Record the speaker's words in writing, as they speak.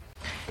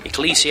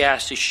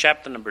Ecclesiastes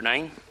chapter number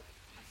 9.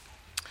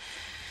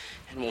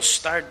 And we'll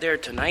start there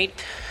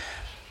tonight.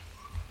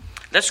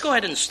 Let's go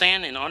ahead and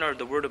stand in honor of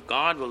the Word of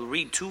God. We'll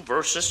read two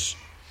verses.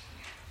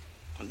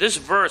 This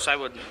verse, I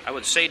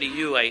would say to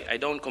you, I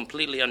don't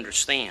completely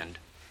understand.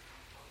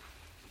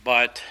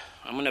 But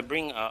I'm going to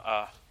bring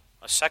a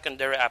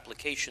secondary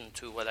application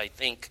to what I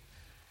think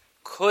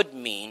could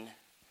mean.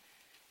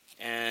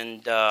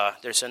 And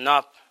there's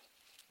enough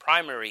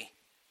primary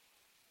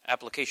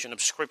application of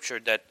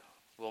Scripture that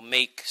will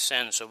make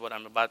sense of what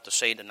I'm about to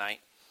say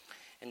tonight.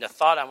 And the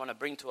thought I want to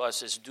bring to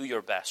us is do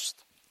your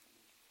best.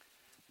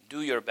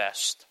 Do your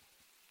best.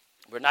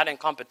 We're not in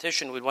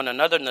competition with one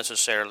another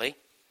necessarily,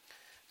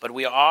 but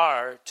we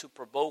are to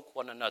provoke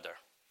one another.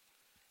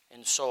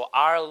 And so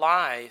our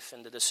life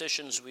and the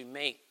decisions we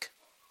make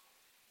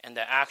and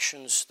the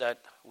actions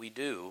that we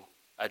do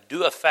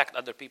affect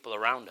other people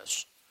around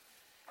us.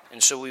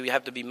 And so we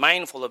have to be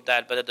mindful of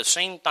that, but at the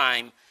same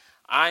time,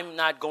 I'm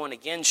not going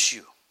against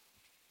you.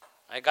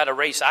 I got a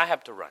race I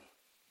have to run.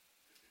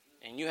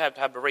 And you have to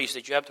have a race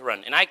that you have to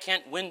run. And I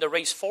can't win the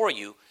race for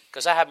you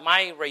because I have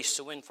my race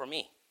to win for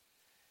me.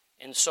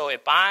 And so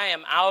if I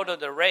am out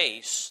of the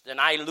race, then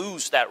I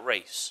lose that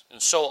race.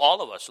 And so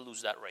all of us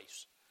lose that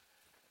race.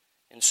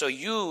 And so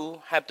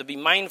you have to be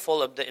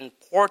mindful of the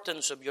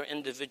importance of your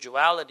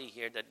individuality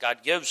here that God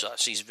gives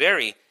us. He's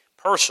very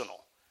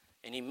personal.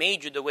 And He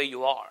made you the way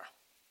you are.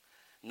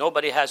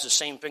 Nobody has the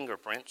same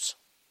fingerprints.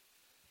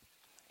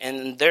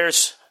 And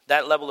there's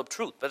that level of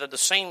truth. But at the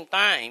same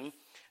time,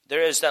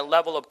 there is that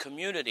level of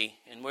community,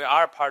 and we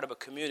are part of a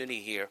community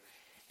here.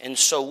 And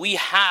so we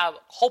have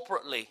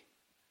corporately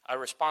a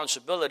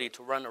responsibility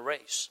to run a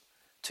race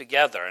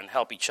together and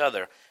help each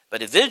other.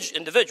 But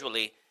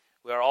individually,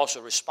 we are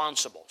also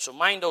responsible. So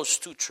mind those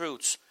two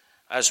truths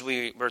as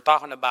we're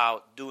talking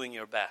about doing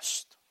your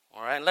best.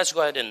 All right, let's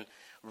go ahead and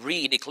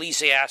read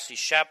Ecclesiastes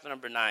chapter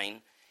number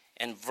 9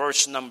 and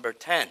verse number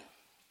 10.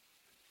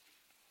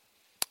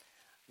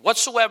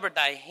 Whatsoever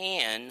thy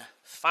hand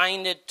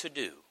findeth to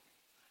do,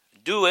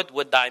 do it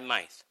with thy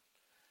might.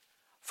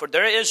 For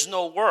there is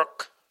no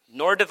work,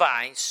 nor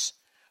device,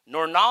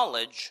 nor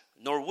knowledge,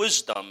 nor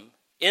wisdom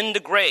in the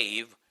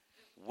grave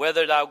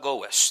whither thou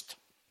goest.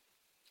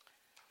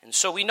 And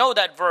so we know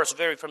that verse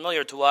very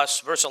familiar to us,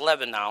 verse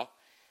 11 now.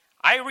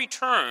 I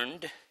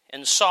returned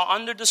and saw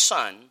under the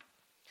sun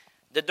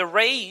that the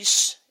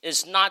race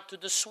is not to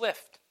the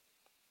swift,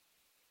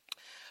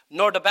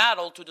 nor the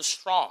battle to the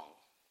strong,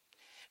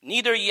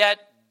 neither yet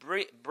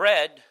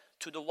bread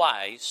to the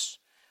wise,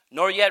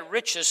 nor yet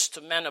riches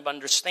to men of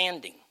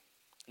understanding,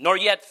 nor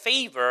yet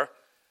favor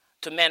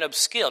to men of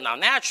skill. Now,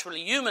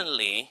 naturally,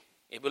 humanly,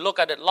 if we look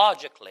at it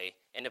logically,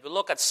 and if we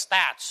look at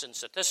stats and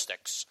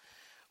statistics,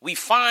 we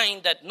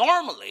find that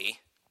normally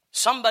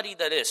somebody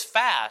that is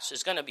fast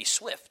is going to be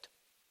swift.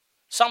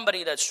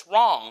 Somebody that's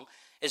strong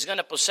is going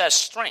to possess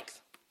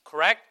strength,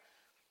 correct?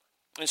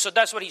 And so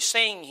that's what he's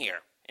saying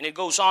here. And it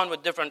goes on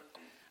with different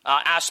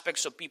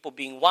aspects of people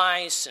being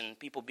wise and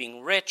people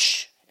being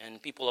rich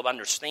and people of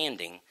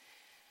understanding.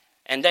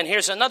 And then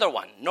here's another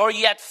one. Nor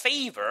yet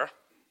favor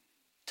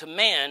to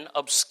man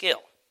of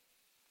skill.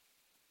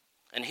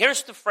 And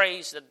here's the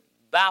phrase that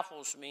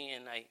baffles me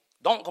and I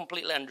don't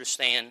completely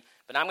understand,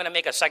 but I'm going to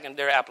make a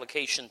secondary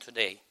application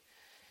today.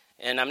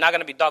 And I'm not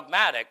going to be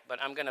dogmatic, but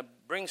I'm going to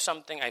bring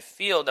something I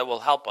feel that will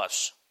help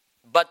us.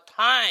 But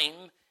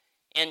time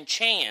and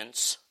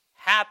chance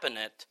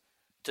happeneth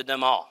to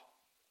them all.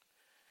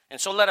 And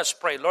so let us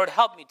pray. Lord,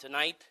 help me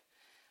tonight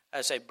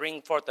as I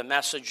bring forth the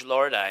message,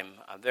 Lord. I'm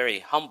very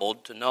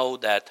humbled to know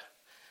that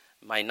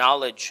my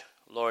knowledge,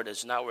 Lord,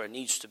 is not where it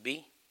needs to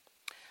be.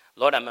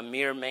 Lord, I'm a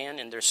mere man,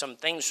 and there's some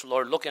things,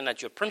 Lord, looking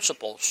at your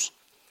principles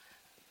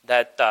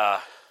that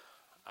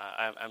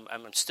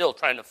I'm still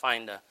trying to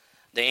find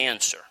the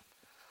answer.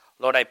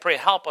 Lord, I pray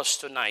help us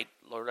tonight,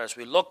 Lord, as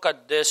we look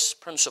at this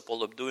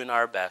principle of doing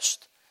our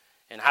best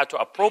and how to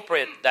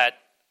appropriate that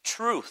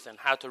truth and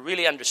how to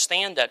really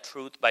understand that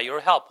truth by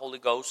your help, Holy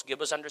Ghost. Give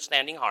us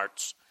understanding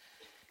hearts.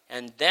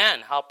 And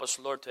then help us,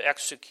 Lord, to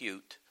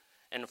execute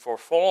and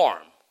perform,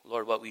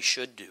 Lord, what we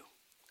should do.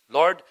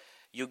 Lord,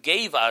 you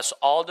gave us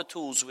all the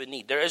tools we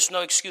need. There is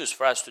no excuse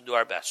for us to do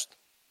our best.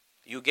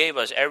 You gave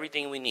us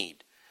everything we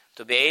need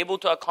to be able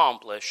to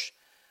accomplish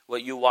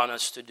what you want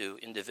us to do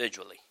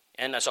individually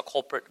and as a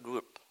corporate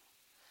group.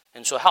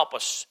 And so help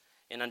us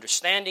in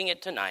understanding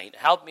it tonight.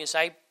 Help me as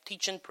I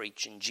teach and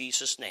preach in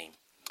Jesus' name.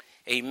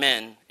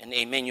 Amen and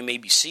amen. You may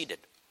be seated.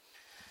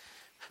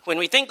 When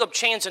we think of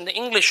chance in the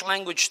English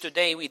language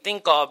today, we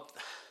think of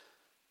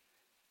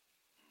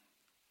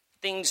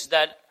things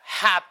that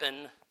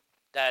happen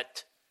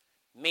that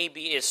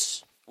maybe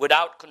is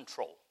without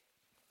control.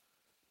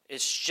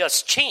 It's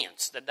just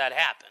chance that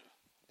happened.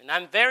 And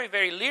I'm very,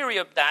 very leery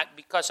of that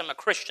because I'm a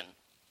Christian.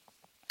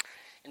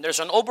 And there's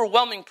an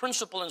overwhelming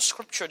principle in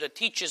Scripture that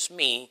teaches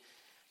me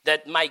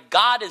that my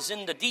God is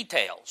in the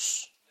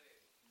details.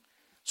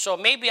 So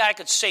maybe I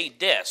could say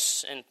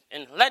this, and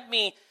let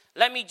me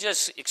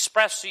just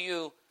express to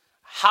you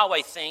how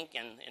I think,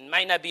 and it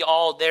might not be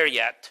all there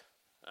yet,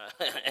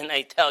 and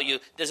I tell you,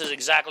 this is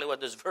exactly what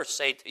this verse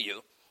say to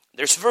you.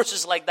 There's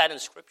verses like that in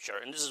Scripture,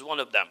 and this is one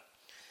of them.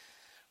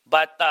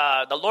 But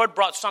the Lord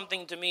brought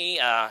something to me.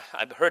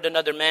 I've heard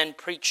another man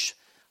preach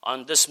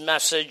on this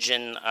message,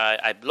 and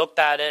I've looked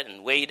at it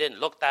and waited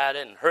and looked at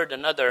it and heard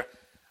another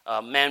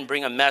man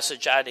bring a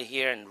message out of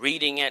here and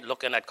reading it,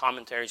 looking at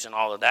commentaries and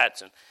all of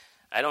that. And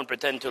I don't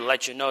pretend to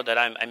let you know that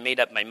I made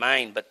up my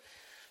mind,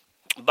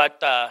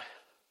 but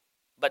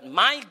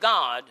my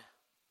God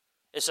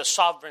is a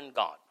sovereign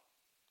God,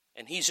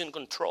 and He's in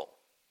control.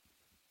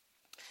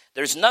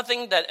 There's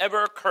nothing that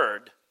ever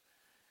occurred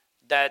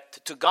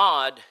that to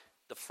God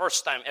the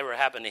first time ever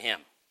happened to Him.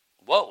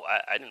 Whoa,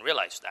 I didn't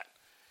realize that.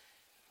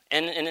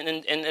 And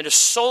it is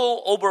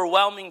so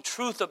overwhelming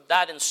truth of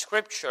that in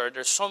Scripture.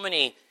 There's so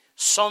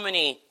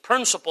many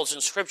principles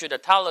in Scripture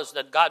that tell us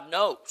that God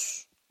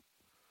knows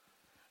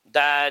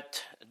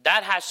that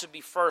has to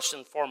be first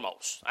and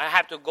foremost. I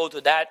have to go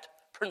to that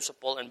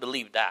principle and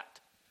believe that.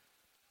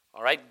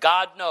 All right?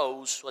 God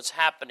knows what's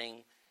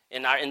happening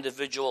in our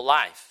individual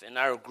life, in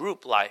our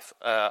group life,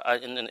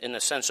 in the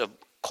sense of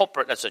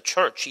corporate as a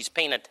church. He's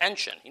paying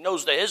attention. He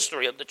knows the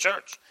history of the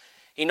church.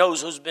 He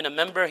knows who's been a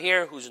member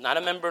here, who's not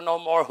a member no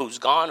more, who's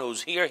gone,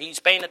 who's here. He's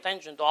paying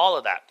attention to all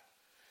of that.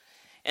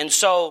 And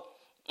so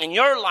in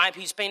your life,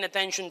 He's paying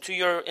attention to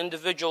your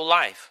individual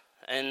life.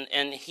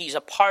 And He's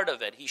a part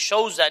of it. He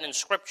shows that in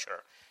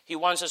Scripture. He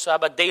wants us to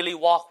have a daily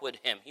walk with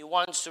Him. He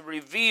wants to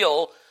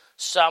reveal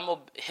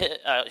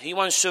He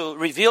wants to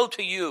reveal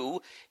to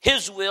you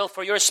His will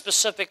for your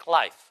specific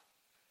life.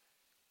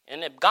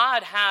 And if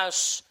God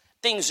has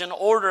things in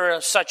order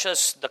such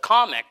as the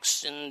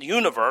comics in the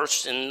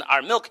universe, in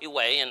our Milky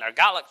Way, in our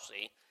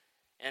galaxy,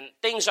 and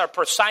things are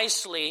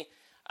precisely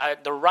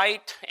at the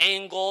right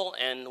angle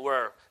and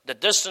where the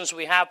distance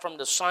we have from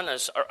the sun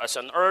as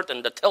an earth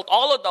and the tilt,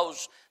 all of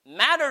those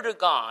matter to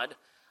God,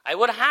 I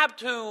would have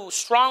to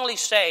strongly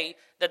say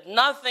that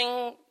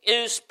nothing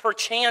is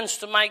perchance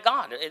to my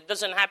God. It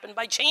doesn't happen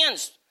by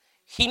chance.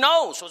 He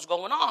knows what's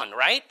going on,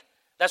 right?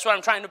 That's why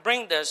I'm trying to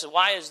bring this.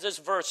 Why is this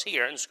verse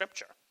here in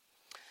Scripture?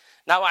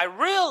 Now, I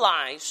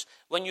realize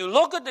when you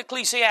look at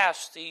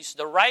Ecclesiastes,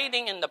 the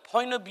writing and the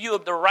point of view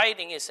of the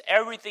writing is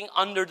everything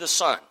under the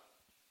sun.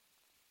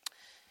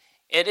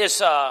 It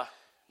is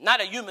not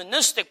a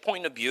humanistic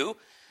point of view,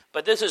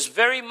 but this is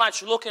very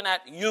much looking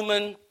at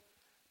human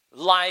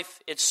life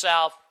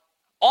itself,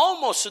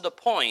 almost to the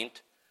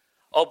point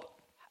of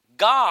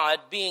God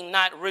being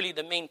not really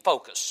the main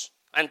focus.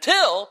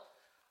 Until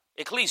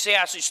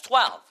Ecclesiastes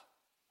 12,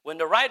 when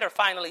the writer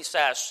finally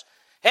says,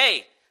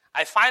 hey,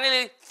 I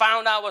finally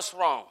found out what's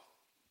wrong.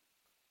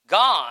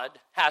 God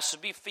has to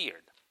be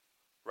feared,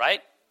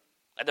 right?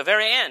 At the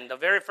very end, the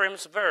very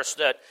famous verse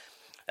that,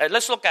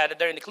 let's look at it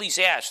there in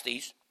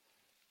Ecclesiastes.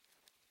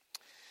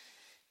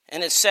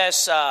 And it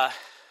says, I'm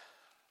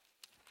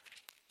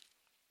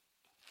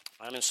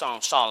in Song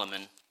of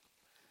Solomon.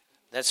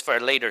 That's for a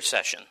later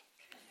session.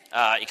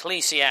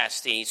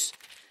 Ecclesiastes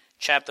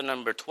chapter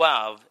number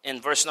 12,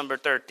 in verse number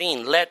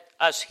 13. Let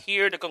us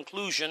hear the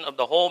conclusion of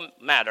the whole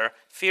matter.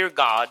 Fear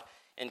God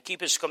and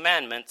keep His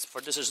commandments, for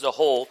this is the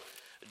whole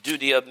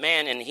duty of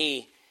man. And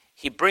he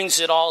brings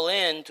it all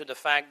in to the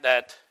fact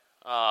that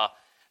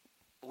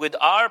with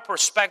our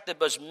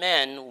perspective as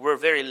men, we're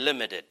very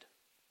limited.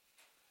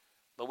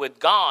 But with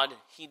God,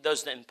 He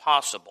does the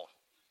impossible.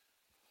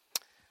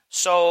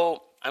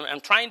 So I'm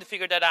trying to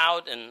figure that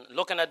out and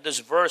looking at this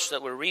verse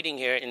that we're reading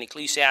here in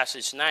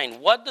Ecclesiastes 9.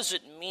 What does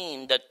it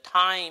mean that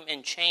time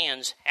and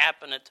chance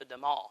happened to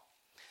them all?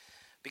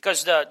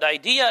 Because the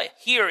idea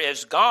here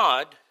is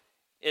God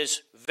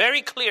is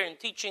very clear in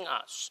teaching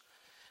us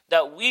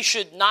that we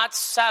should not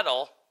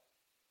settle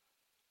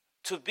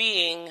to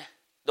being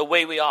the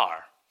way we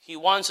are. He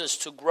wants us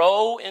to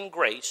grow in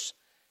grace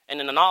and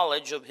in the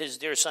knowledge of His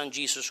dear Son,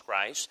 Jesus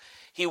Christ.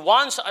 He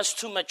wants us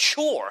to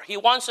mature. He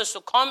wants us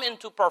to come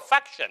into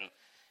perfection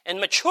and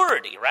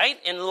maturity, right?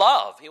 In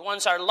love. He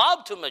wants our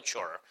love to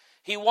mature.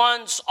 He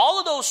wants all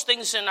of those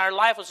things in our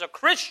life as a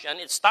Christian.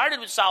 It started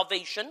with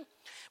salvation.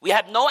 We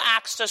have no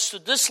access to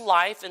this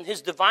life and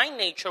His divine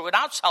nature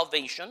without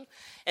salvation.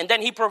 And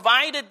then He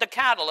provided the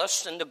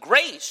catalyst and the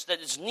grace that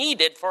is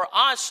needed for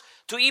us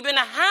to even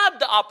have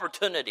the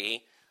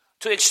opportunity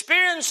to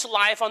experience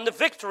life on the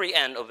victory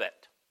end of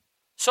it.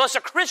 So as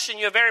a Christian,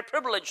 you're very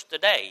privileged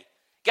today.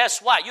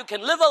 Guess what? You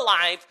can live a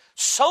life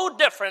so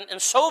different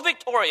and so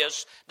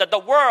victorious that the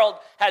world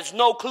has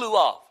no clue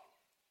of.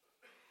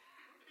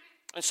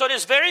 And so it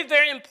is very,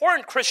 very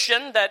important,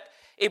 Christian, that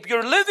if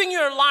you're living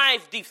your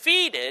life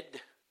defeated,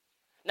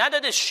 not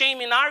that it's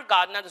shaming our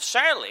God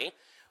necessarily,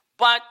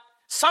 but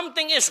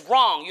something is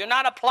wrong. You're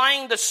not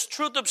applying the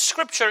truth of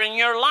Scripture in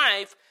your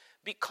life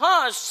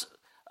because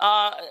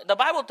the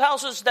Bible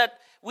tells us that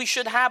we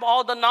should have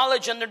all the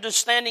knowledge and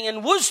understanding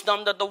and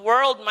wisdom that the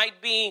world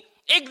might be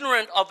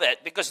ignorant of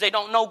it because they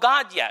don't know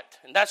God yet.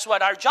 And that's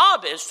what our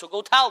job is, to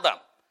go tell them.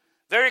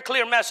 Very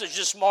clear message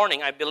this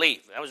morning, I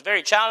believe. It was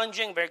very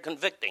challenging, very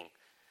convicting.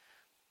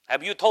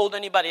 Have you told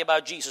anybody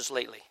about Jesus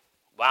lately?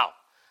 Wow.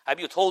 Have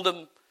you told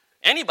them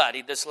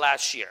anybody this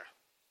last year?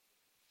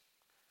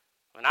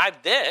 And I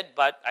did,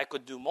 but I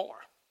could do more.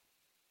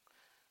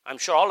 I'm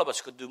sure all of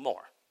us could do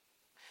more.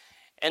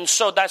 And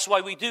so that's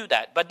why we do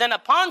that. But then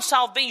upon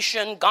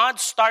salvation, God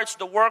starts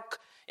the work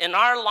in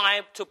our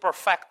life to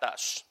perfect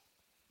us.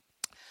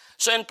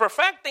 So in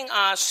perfecting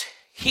us,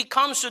 he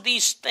comes to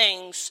these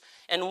things,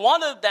 and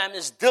one of them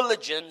is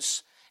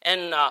diligence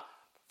and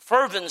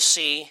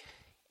fervency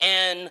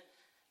and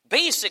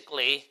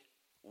basically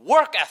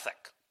work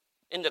ethic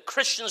in the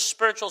Christian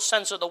spiritual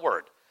sense of the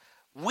word.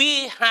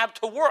 We have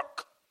to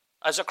work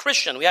as a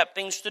Christian. We have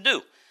things to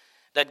do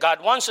that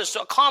God wants us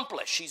to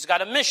accomplish. He's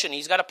got a mission.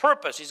 He's got a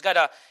purpose. He's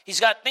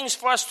got things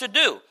for us to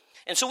do.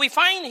 And so we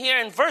find here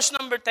in verse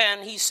number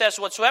 10, he says,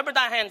 whatsoever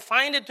thy hand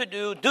findeth to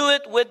do, do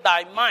it with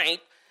thy might.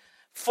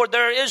 For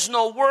there is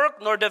no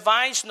work, nor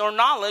device, nor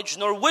knowledge,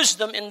 nor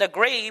wisdom in the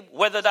grave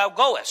whither thou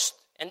goest.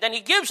 And then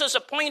he gives us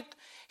a point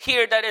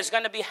here that is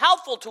going to be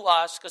helpful to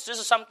us, because this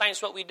is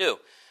sometimes what we do.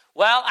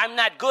 Well, I'm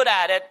not good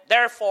at it,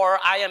 therefore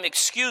I am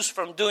excused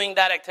from doing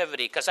that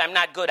activity because I'm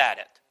not good at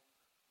it.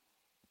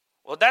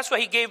 Well, that's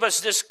why he gave us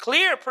this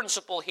clear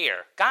principle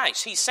here.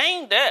 Guys, he's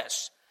saying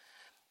this.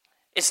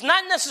 It's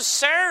not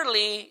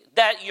necessarily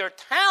that your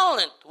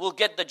talent will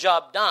get the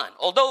job done.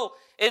 Although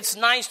it's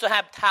nice to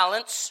have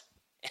talents,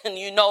 and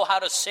you know how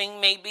to sing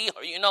maybe,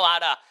 or you know how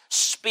to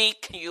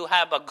speak, you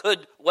have a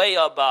good way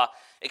of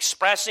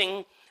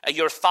expressing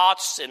your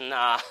thoughts in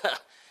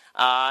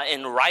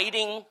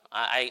writing.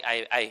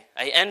 I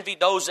envy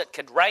those that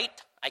could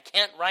write. I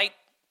can't write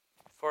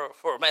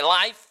for my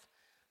life.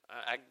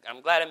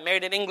 I'm glad I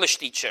married an English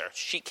teacher.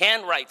 She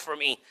can write for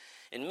me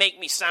and make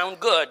me sound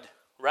good,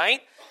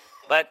 right?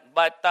 But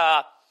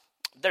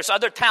there's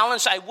other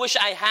talents I wish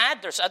I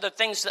had. There's other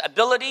things,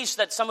 abilities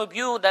that some of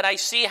you that I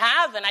see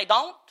have and I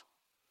don't.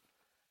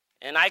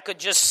 And I could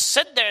just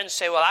sit there and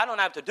say, well, I don't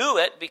have to do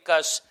it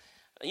because,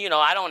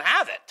 I don't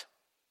have it.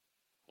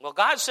 Well,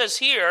 God says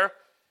here,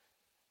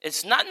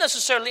 it's not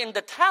necessarily in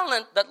the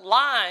talent that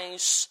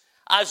lies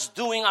us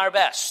doing our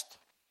best.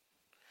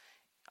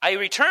 I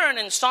returned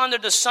and saw under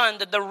the sun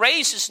that the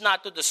race is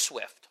not to the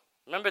swift.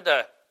 Remember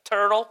the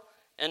turtle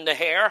and the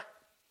hare?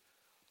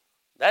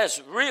 That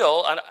is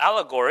real, an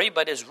allegory,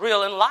 but is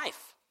real in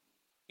life.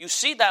 You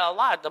see that a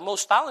lot. The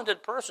most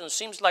talented person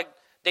seems like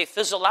they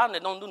fizzle out and they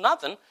don't do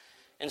nothing.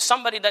 And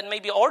somebody that may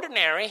be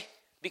ordinary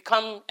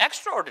become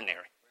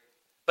extraordinary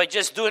by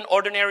just doing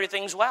ordinary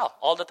things well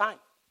all the time.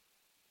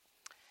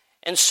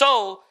 And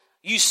so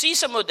you see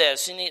some of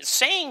this, and it's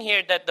saying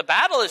here that the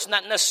battle is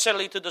not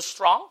necessarily to the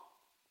strong.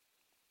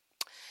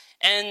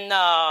 And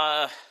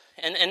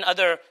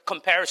other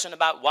comparison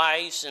about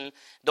wise and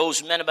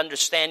those men of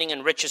understanding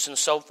and riches and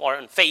so forth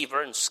and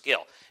favor and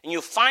skill. And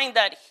you find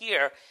that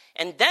here.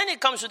 And then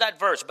it comes to that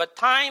verse, but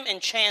time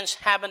and chance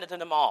happened to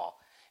them all.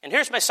 And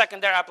here's my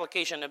secondary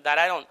application of that.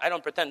 I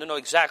don't pretend to know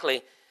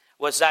exactly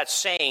what's that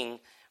saying,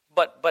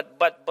 but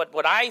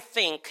what I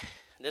think,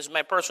 this is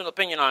my personal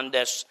opinion on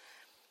this,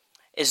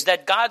 is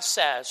that God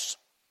says,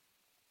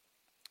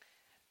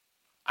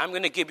 I'm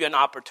going to give you an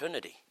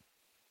opportunity.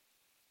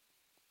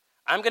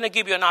 I'm going to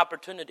give you an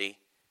opportunity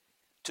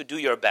to do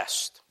your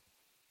best.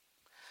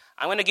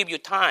 I'm going to give you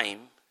time,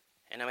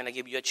 and I'm going to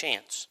give you a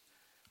chance.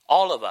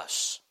 All of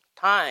us,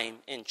 time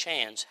and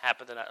chance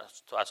happen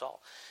to us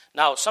all.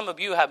 Now, some of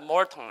you have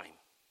more time.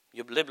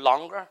 You've lived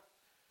longer.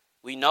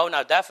 We know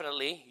now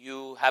definitely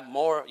you had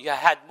more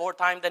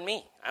time than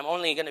me. I'm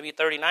only going to be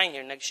 39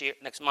 here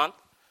next month.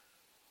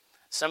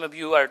 Some of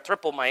you are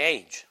triple my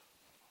age.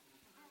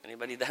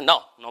 Anybody that?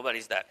 No,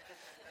 nobody's that.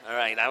 All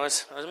right, I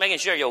was making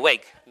sure you're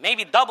awake.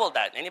 Maybe double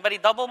that. Anybody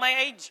double my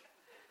age?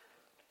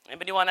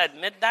 Anybody want to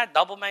admit that?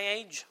 Double my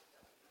age?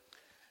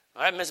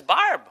 All right, Miss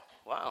Barb.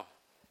 Wow.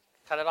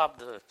 Cut it off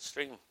the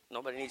stream.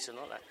 Nobody needs to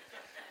know that.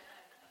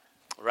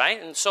 Right?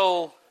 And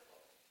so,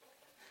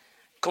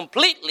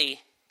 completely,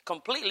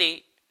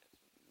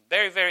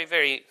 very, very,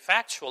 very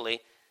factually,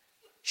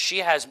 she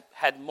has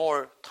had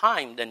more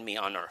time than me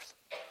on earth.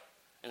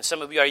 And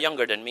some of you are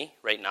younger than me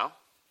right now.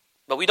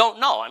 But we don't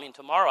know. I mean,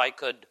 tomorrow I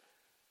could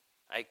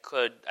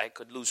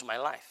lose my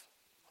life,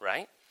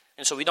 right?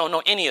 And so we don't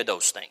know any of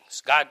those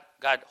things. God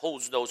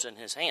holds those in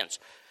his hands.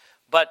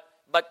 But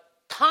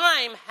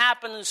time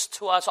happens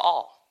to us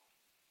all.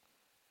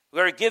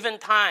 We're given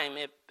time,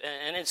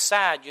 and it's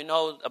sad.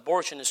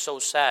 Abortion is so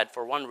sad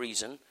for one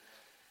reason,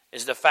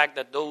 is the fact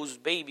that those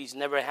babies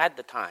never had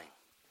the time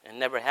and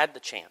never had the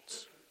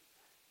chance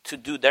to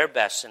do their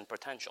best in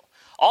potential.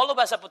 All of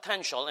us have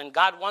potential, and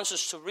God wants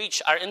us to reach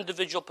our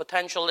individual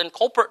potential. And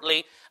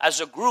corporately,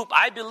 as a group,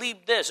 I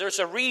believe this. There's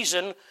a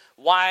reason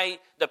why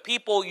the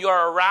people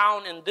you're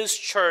around in this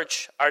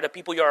church are the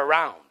people you're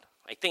around.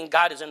 I think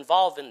God is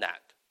involved in that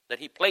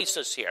he placed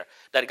us here.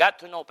 That I got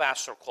to know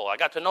Pastor Cole. I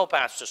got to know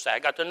Pastor Seth. I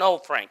got to know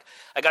Frank.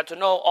 I got to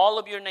know all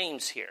of your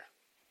names here.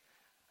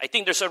 I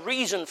think there's a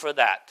reason for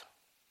that.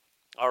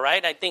 All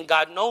right? I think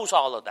God knows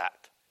all of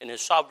that in his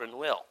sovereign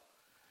will.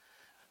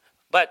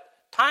 But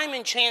time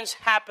and chance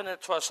happen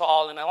to us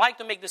all, and I like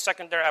to make the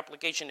secondary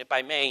application, if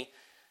I may.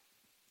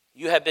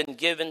 You have been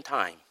given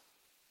time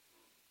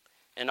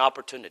and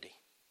opportunity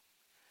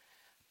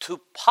to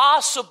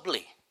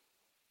possibly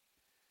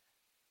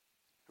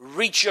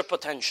reach your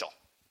potential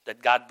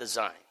that God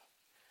designed.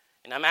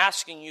 And I'm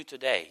asking you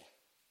today,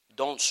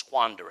 don't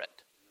squander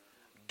it.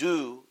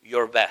 Do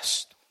your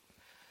best.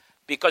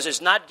 Because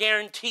it's not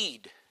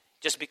guaranteed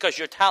just because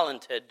you're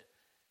talented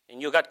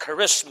and you got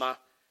charisma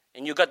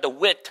and you got the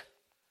wit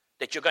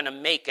that you're going to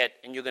make it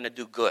and you're going to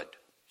do good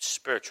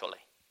spiritually.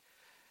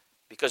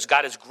 Because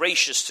God is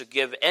gracious to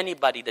give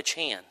anybody the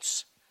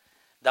chance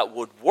that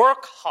would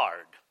work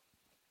hard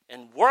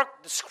and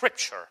work the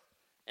scripture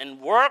and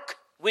work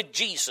with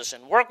Jesus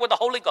and work with the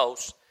Holy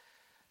Ghost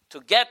to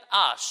get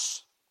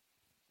us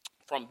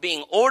from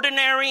being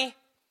ordinary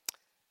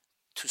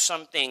to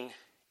something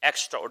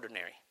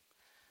extraordinary.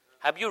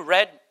 Have you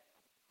read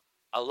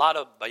a lot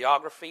of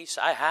biographies?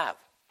 I have.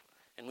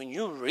 And when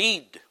you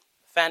read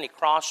Fanny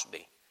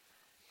Crosby,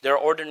 they're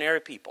ordinary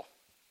people.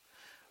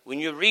 When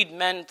you read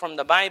men from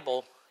the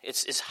Bible,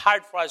 it's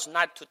hard for us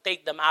not to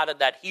take them out of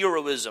that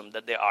heroism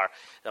that they are.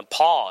 And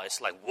Paul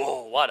is like,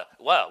 whoa,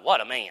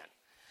 what a man.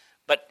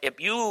 But if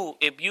you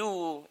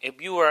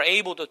are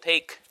able to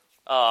take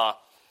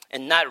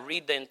and not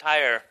read the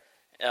entire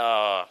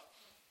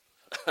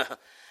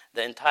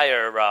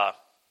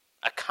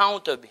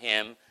account of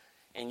him,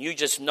 and you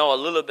just know a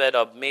little bit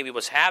of maybe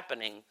what's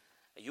happening,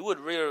 you would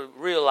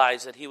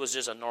realize that he was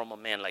just a normal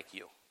man like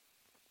you.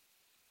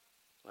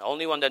 The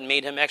only one that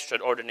made him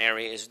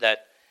extraordinary is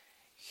that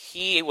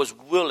he was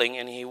willing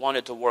and he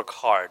wanted to work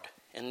hard.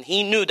 And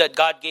he knew that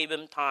God gave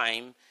him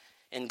time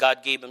and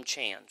God gave him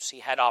chance.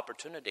 He had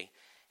opportunity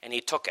and he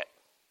took it.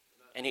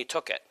 And he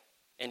took it.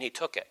 And he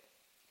took it.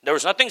 There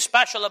was nothing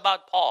special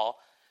about Paul,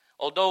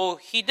 although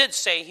he did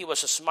say he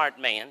was a smart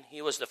man.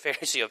 He was the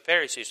Pharisee of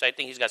Pharisees, so I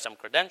think he's got some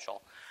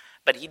credential.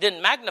 But he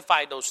didn't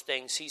magnify those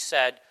things. He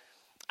said,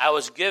 I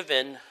was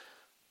given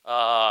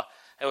a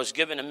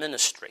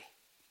ministry.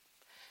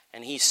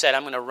 And he said,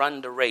 I'm going to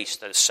run the race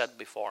that is set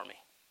before me.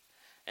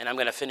 And I'm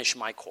going to finish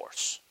my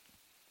course.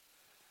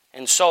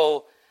 And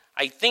so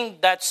I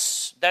think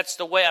that's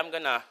the way I'm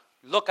going to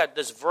look at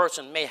this verse,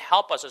 and may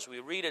help us as we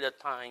read it at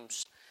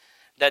times.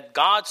 That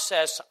God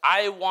says,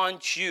 I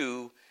want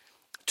you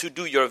to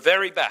do your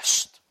very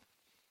best.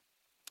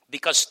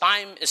 Because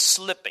time is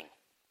slipping.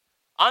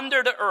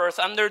 Under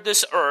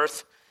this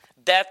earth,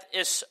 death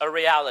is a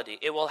reality.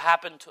 It will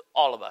happen to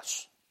all of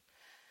us.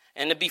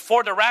 And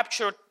before the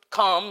rapture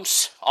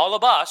comes, all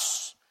of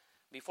us,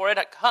 before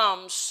it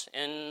comes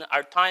and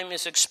our time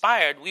is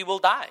expired, we will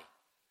die.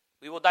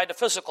 We will die the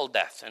physical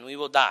death, and we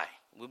will die.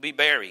 We'll be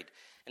buried.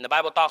 And the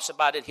Bible talks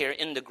about it here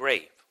in the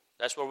grave.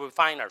 That's where we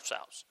find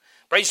ourselves.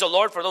 Praise the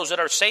Lord for those that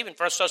are saved. In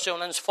 1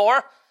 Thessalonians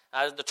 4,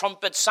 as the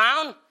trumpet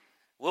sound,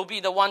 we'll be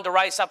the one to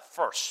rise up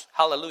first.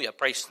 Hallelujah.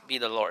 Praise be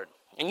the Lord.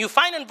 And you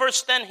find in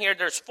verse 10 here,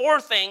 there's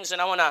 4 things,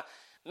 and I want to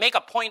make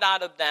a point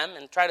out of them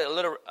and try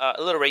to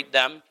alliterate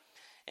them.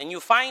 And you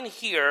find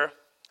here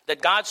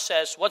that God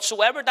says,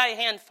 whatsoever thy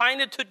hand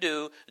findeth to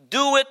do,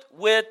 do it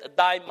with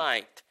thy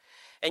might.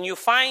 And you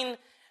find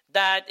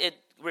that it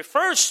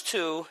refers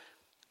to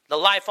the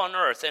life on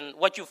earth. And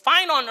what you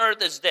find on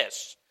earth is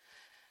this.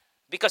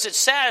 Because it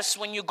says,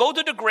 when you go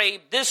to the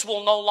grave, this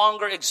will no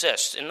longer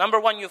exist. And number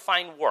 1, you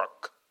find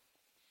work.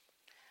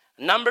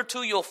 Number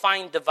 2, you'll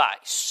find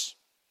device.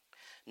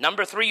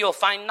 Number 3, you'll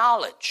find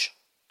knowledge.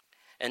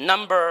 And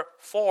number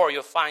 4,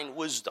 you'll find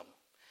wisdom.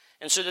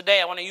 And so today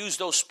I want to use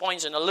those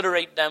points and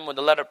alliterate them with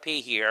the letter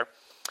P here.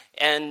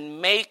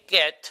 And make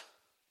it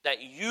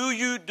that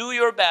you do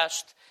your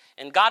best.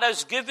 And God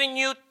has given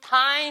you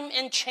time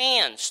and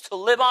chance to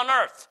live on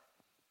earth.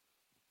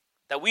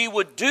 That we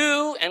would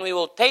do, and we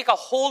will take a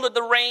hold of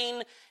the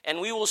rein, and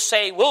we will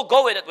say, we'll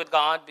go with it with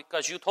God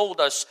because you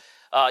told us,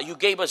 you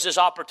gave us this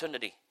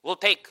opportunity. We'll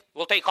take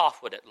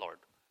off with it, Lord.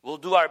 We'll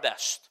do our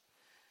best.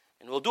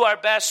 And we'll do our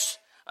best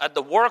at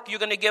the work you're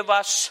going to give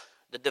us,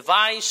 the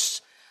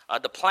device,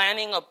 the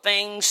planning of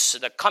things,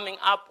 the coming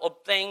up of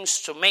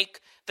things to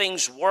make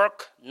things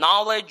work,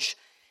 knowledge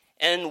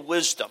and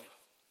wisdom.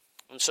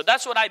 And so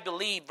that's what I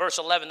believe, verse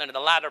 11, and in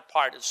the latter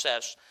part it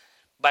says,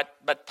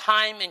 but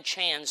time and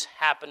chance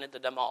happen to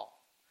them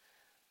all.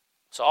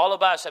 So all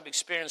of us have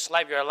experienced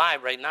life. You're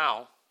alive right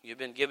now. You've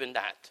been given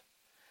that.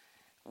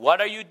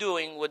 What are you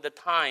doing with the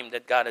time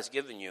that God has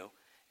given you?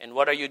 And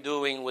what are you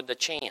doing with the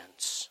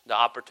chance, the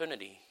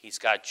opportunity He's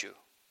got you?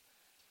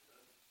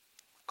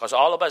 Because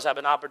all of us have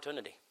an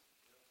opportunity.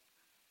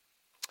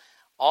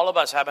 All of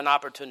us have an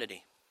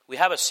opportunity. We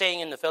have a saying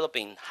in the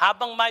Philippines,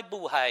 habang may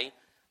buhay,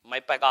 may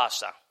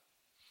pag-asa.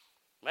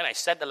 Man, I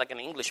said that like an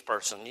English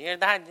person. You hear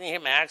that? You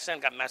hear my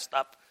accent got messed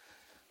up?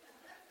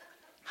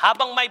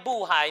 Habang may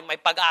buhay, may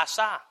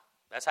pag-asa.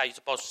 That's how you're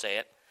supposed to say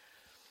it.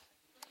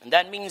 And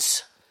that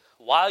means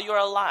while you're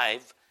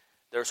alive,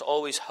 there's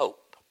always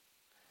hope.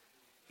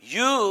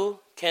 You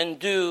can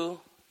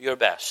do your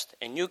best,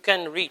 and you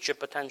can reach your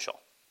potential.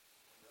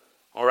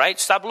 All right?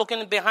 Stop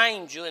looking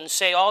behind you and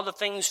say all the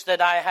things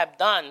that I have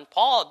done.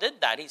 Paul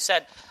did that. He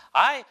said,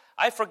 I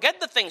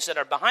forget the things that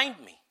are behind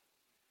me.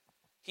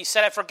 He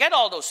said, I forget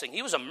all those things.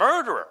 He was a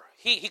murderer.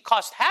 He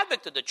caused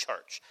havoc to the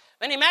church.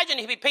 And imagine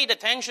if he paid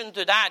attention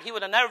to that, he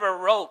would have never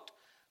wrote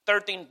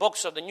 13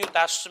 books of the New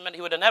Testament,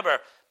 he would have never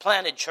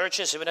planted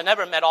churches. He would have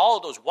never met all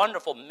those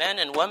wonderful men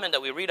and women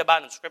that we read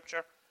about in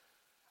Scripture.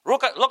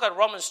 Look at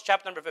Romans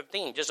chapter number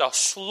 15, just a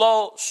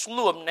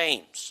slew of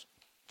names.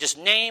 Just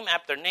name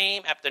after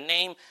name after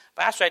name.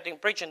 Pastor, I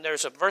think preaching,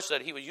 there's a verse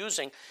that he was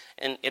using,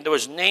 and there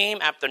was name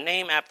after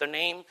name after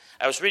name.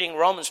 I was reading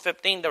Romans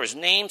 15, there was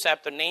names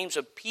after names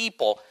of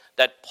people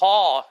that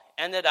Paul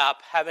ended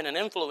up having an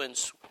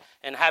influence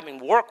and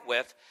having work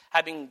with,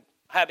 having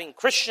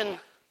Christian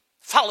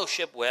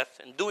fellowship with,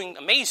 and doing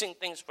amazing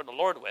things for the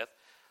Lord with.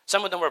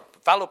 Some of them were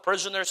fellow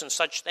prisoners and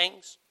such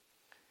things.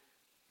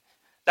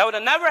 That would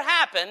have never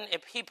happened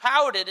if he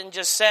pouted and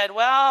just said,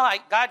 well,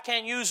 God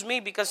can't use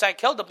me because I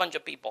killed a bunch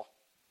of people.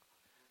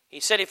 He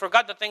said he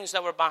forgot the things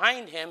that were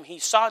behind him. He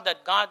saw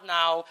that God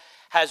now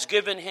has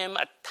given him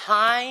a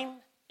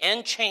time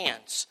and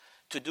chance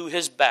to do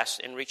his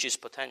best and reach his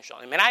potential.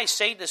 I mean, I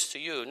say this to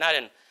you,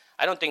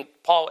 I don't think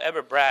Paul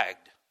ever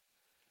bragged.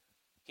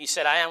 He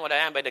said, I am what I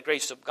am by the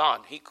grace of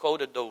God. He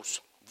quoted those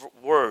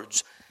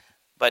words.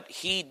 But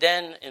he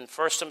then, in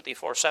 1 Timothy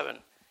 4:7,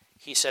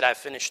 he said, I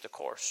finished the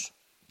course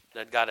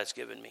that God has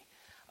given me.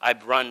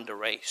 I've run the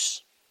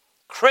race.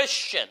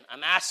 Christian,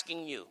 I'm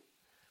asking you,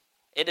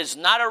 it is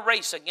not a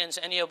race against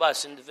any of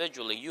us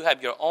individually. You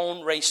have your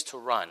own race to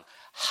run.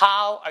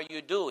 How are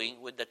you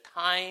doing with the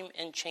time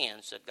and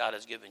chance that God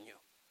has given you?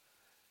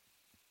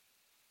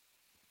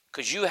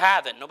 Because you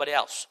have it, nobody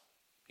else.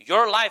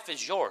 Your life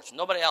is yours,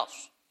 nobody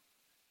else.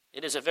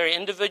 It is a very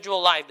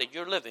individual life that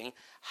you're living.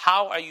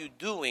 How are you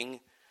doing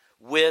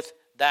with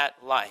that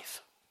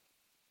life?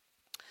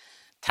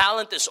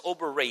 Talent is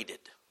overrated.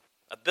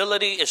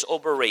 Ability is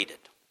overrated.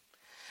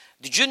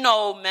 Did you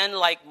know men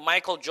like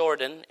Michael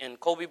Jordan and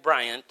Kobe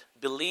Bryant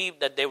believed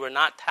that they were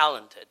not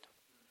talented?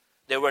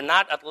 They were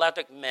not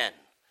athletic men.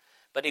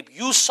 But if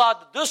you saw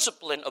the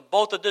discipline of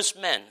both of these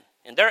men,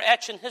 and they're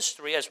etched in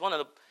history as one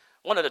of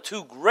the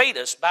two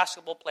greatest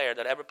basketball players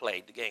that ever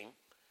played the game,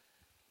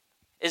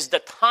 is the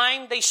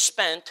time they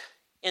spent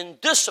in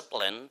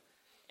discipline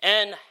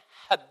and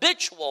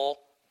habitual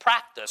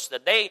practice,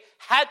 that they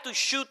had to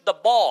shoot the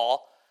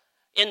ball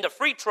in the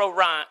free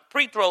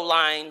throw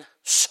line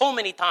so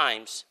many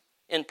times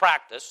in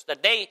practice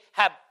that they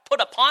have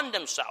put upon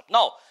themselves.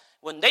 No,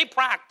 when they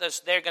practice,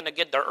 they're going to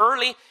get there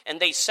early,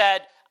 and they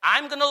said,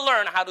 I'm going to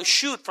learn how to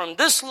shoot from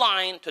this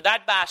line to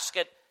that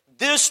basket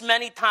this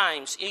many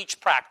times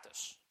each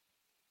practice.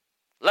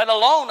 Let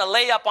alone a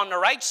layup on the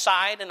right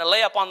side and a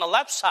layup on the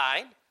left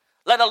side,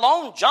 let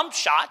alone jump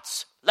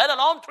shots, let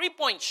alone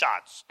three-point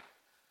shots.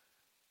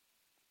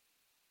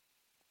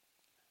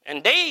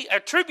 And they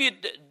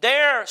attribute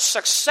their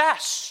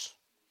success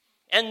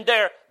and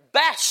their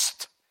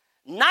best,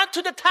 not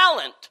to the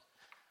talent,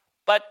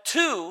 but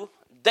to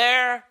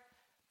their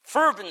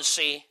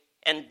fervency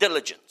and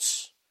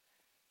diligence.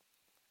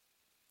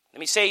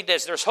 Let me say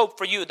this, there's hope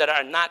for you that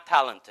are not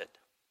talented.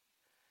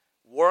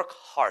 Work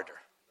harder.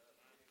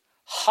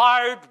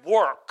 Hard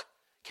work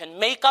can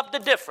make up the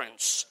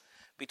difference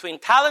between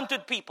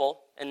talented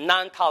people and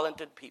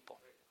non-talented people.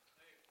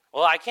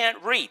 Well, I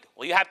can't read.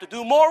 Well, you have to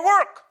do more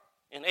work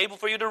and able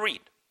for you to read.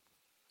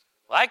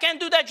 Well, I can't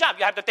do that job.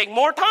 You have to take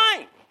more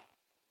time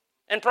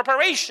and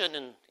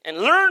preparation and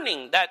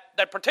learning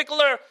that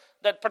particular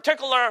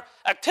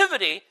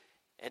activity.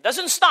 It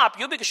doesn't stop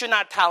you because you're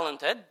not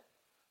talented.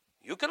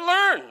 You can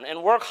learn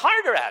and work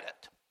harder at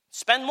it.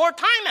 Spend more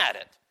time at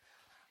it.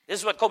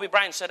 This is what Kobe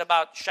Bryant said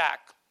about Shaq.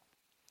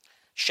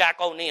 Shaq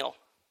O'Neal.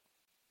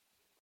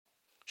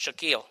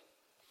 Shaquille.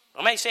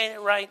 Am I saying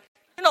it right?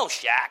 You know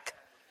Shaq.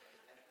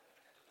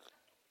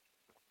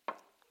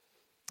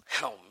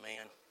 Oh,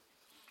 man.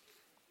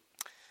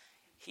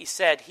 He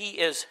said he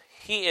is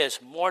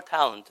more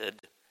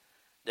talented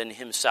than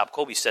himself.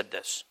 Kobe said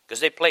this because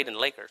they played in the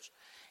Lakers.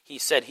 He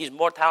said he's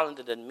more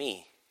talented than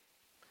me.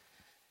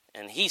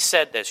 And he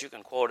said this. You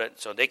can quote it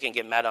so they can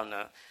get mad on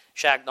the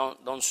Shaq.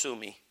 Don't sue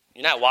me.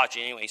 You're not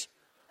watching anyways.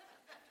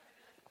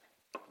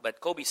 But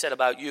Kobe said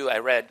about you, I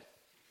read,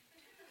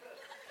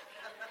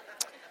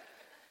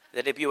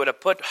 that if you would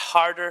have put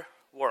harder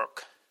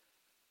work,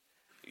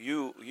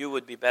 you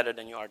would be better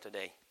than you are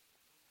today.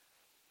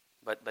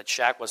 But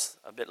Shaq was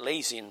a bit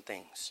lazy in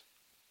things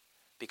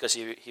because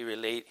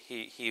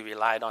he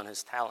relied on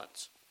his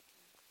talents.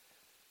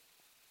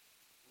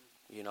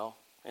 You know?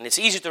 And it's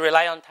easy to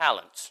rely on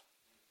talents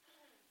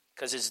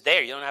because it's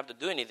there. You don't have to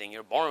do anything.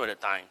 You're born with it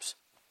at times.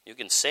 You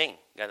can sing.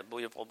 You got a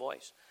beautiful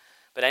voice.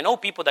 But I know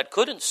people that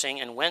couldn't sing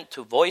and went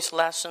to voice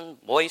lesson,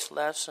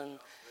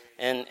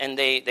 and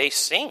they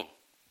sing.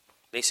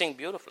 They sing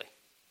beautifully,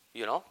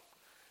 you know.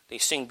 They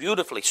sing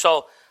beautifully.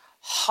 So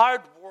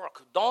hard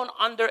work. Don't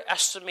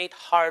underestimate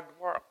hard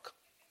work.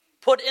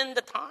 Put in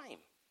the time.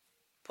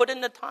 Put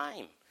in the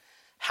time.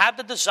 Have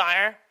the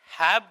desire,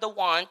 have the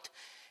want,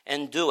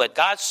 and do it.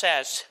 God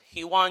says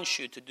He wants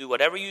you to do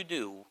whatever you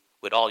do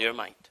with all your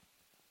might.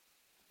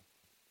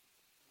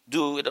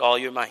 Do it all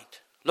your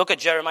might. Look at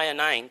Jeremiah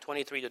 9,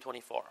 23 to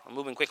 24. I'm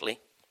moving quickly.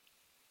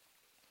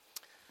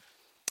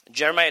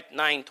 Jeremiah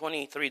 9,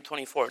 23 to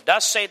 24.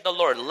 Thus saith the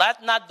Lord,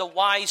 let not the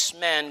wise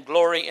man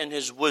glory in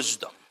his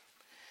wisdom,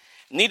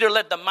 Neither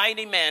let the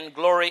mighty man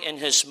glory in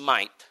his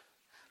might.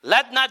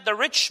 Let not the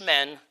rich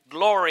man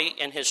glory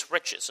in his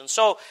riches. And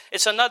so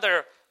it's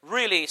another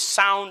really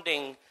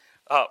sounding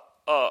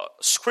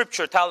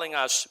scripture telling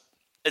us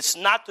it's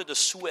not to the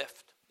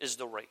swift is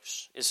the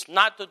race. It's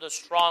not to the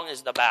strong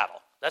is the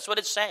battle. That's what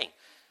it's saying.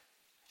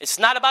 It's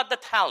not about the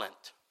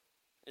talent.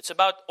 It's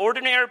about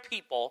ordinary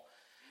people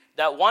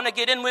that want to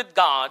get in with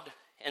God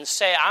and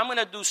say, I'm going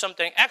to do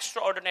something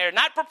extraordinary,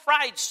 not for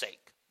pride's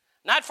sake,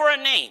 not for a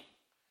name,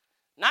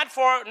 not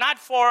for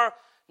a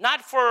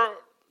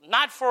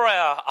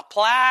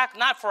plaque,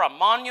 not for a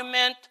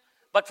monument,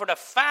 but for the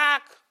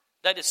fact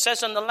that it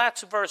says in the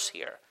last verse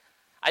here,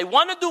 I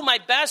want to do my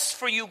best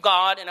for you,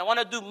 God, and I want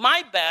to do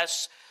my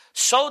best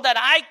so that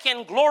I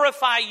can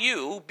glorify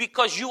you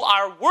because you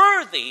are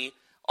worthy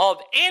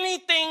of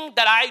anything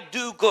that I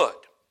do good.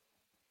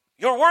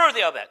 You're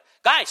worthy of it.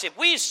 Guys, if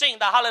we sing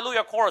the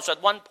Hallelujah chorus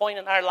at one point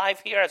in our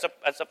life here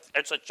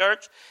as a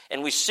church,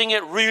 and we sing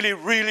it really,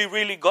 really,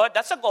 really good,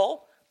 that's a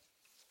goal.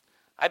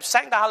 I've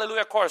sang the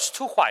Hallelujah chorus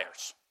 2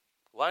 choirs.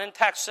 One in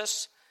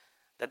Texas,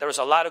 that there was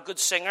a lot of good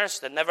singers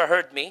that never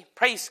heard me.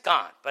 Praise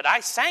God. But I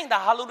sang the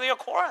Hallelujah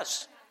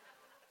chorus.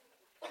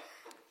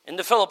 In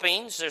the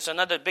Philippines, there's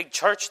another big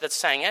church that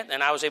sang it,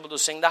 and I was able to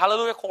sing the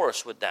Hallelujah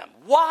chorus with them.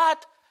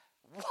 What?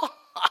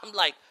 I'm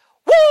like,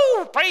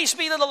 woo! Praise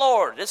be to the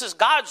Lord. This is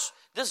God's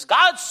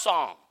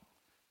song,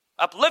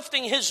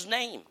 uplifting His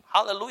name.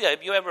 Hallelujah.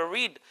 If you ever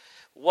read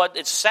what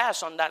it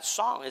says on that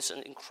song, it's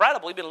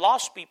incredible. Even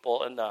lost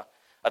people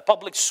at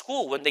public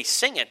school, when they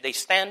sing it, they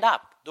stand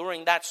up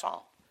during that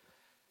song.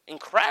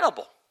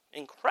 Incredible.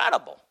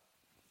 Incredible.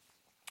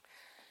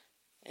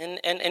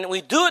 And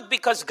we do it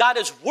because God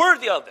is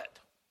worthy of it.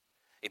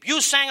 If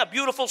you sang a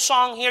beautiful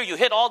song here, you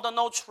hit all the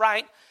notes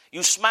right,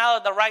 you smile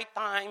at the right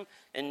time,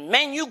 and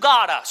man, you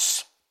got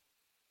us.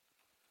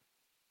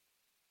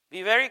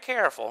 Be very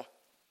careful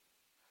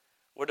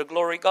where the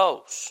glory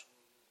goes.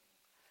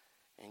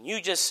 And you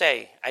just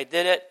say, I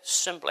did it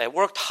simply. I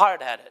worked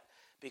hard at it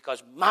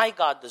because my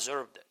God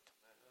deserved it.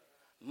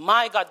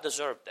 My God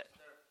deserved it.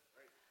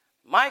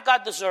 My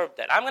God deserved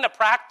it. I'm going to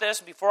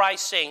practice before I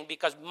sing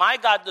because my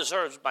God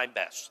deserves my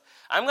best.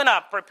 I'm going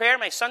to prepare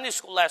my Sunday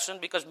school lesson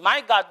because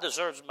my God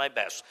deserves my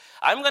best.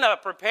 I'm going to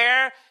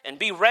prepare and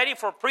be ready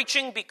for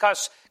preaching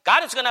because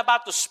God is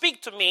about to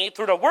speak to me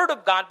through the Word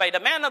of God by the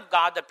man of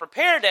God that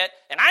prepared it,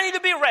 and I need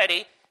to be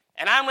ready,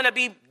 and I'm going to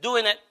be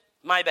doing it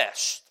my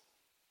best.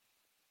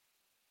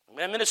 I'm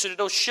going to minister to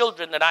those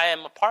children that I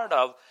am a part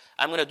of.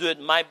 I'm going to do it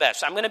my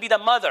best. I'm going to be the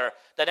mother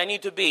that I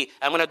need to be.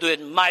 I'm going to do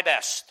it my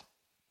best.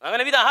 I'm going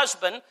to be the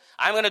husband.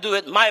 I'm going to do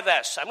it my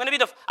best. I'm going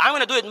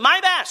to do it my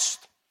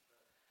best.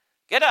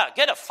 Get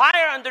a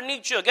fire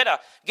underneath you.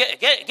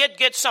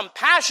 Get some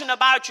passion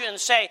about you and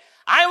say,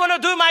 I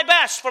want to do my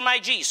best for my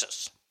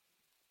Jesus.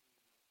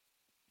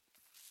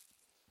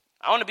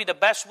 I want to be the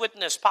best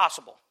witness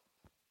possible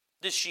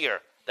this year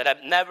that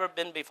I've never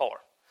been before.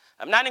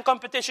 I'm not in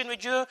competition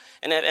with you,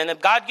 and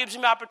if God gives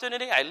me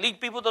opportunity, I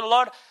lead people to the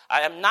Lord.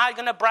 I am not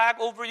going to brag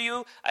over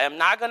you. I am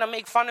not going to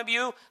make fun of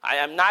you. I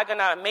am not going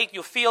to make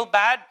you feel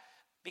bad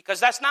because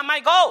that's not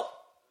my goal.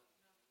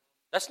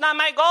 That's not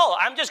my goal.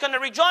 I'm just going to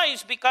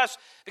rejoice because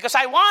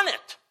I want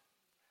it.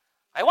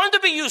 I want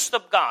to be used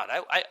of God.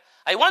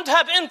 I want to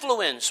have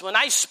influence when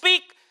I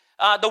speak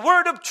the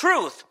word of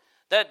truth,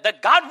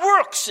 that God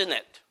works in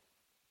it.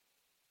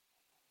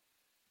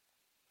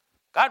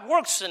 God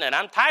works in it.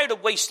 I'm tired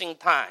of wasting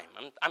time.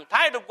 I'm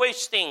tired of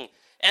wasting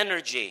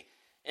energy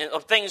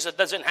of things that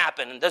doesn't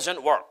happen and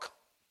doesn't work.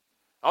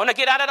 I want to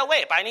get out of the way.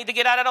 If I need to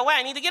get out of the way,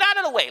 I need to get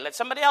out of the way. Let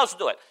somebody else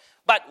do it.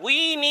 But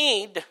we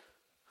need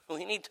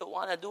to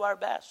want to do our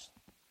best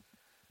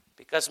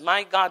because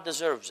my God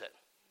deserves it.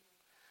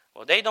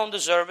 Well, they don't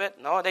deserve it.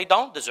 No, they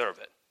don't deserve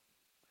it.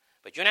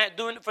 But you're not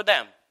doing it for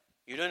them.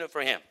 You're doing it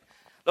for Him.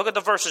 Look at the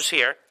verses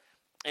here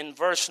in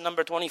verse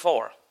number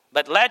 24.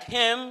 But let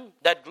him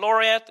that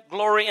glorieth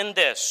glory in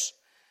this,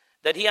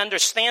 that he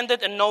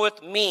understandeth and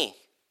knoweth me,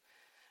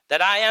 that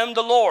I am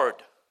the Lord,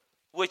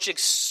 which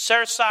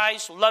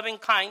exercise loving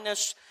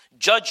kindness,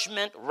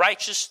 judgment,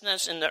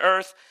 righteousness in the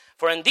earth.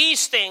 For in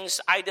these things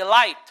I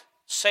delight,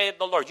 saith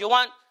the Lord. You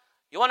want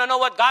to know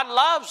what God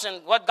loves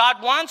and what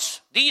God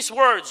wants? These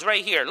words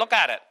right here. Look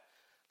at it.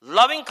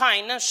 Loving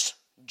kindness,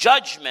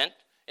 judgment,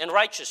 and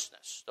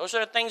righteousness. Those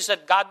are the things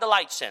that God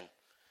delights in.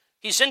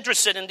 He's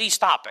interested in these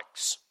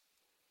topics.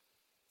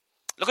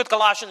 Look at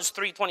Colossians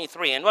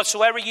 3:23. And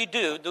whatsoever ye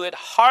do, do it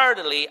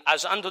heartily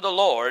as unto the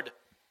Lord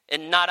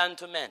and not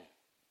unto men.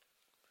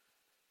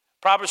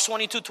 Proverbs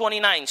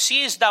 22:29.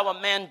 Seest thou a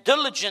man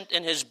diligent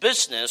in his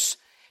business,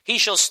 he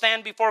shall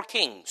stand before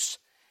kings.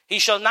 He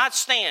shall not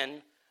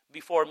stand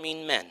before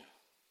mean men.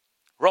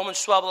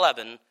 Romans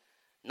 12:11.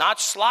 Not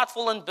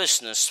slothful in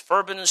business,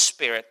 fervent in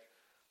spirit,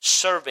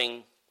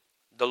 serving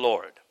the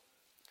Lord.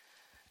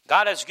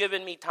 God has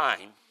given me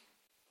time,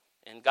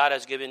 and God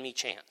has given me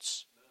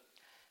chance.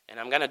 And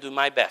I'm going to do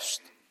my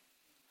best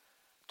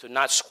to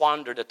not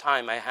squander the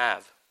time I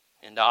have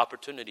and the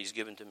opportunities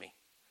given to me.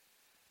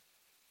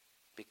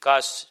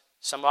 Because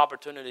some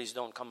opportunities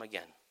don't come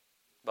again,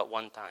 but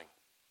one time.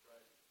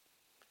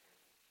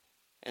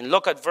 And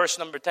look at verse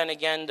number 10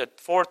 again, the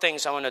 4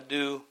 things I want to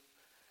do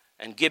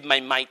and give my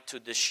might to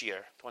this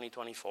year,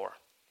 2024.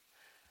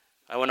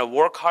 I want to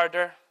work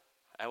harder.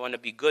 I want to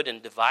be good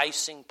in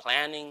devising,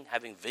 planning,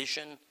 having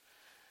vision,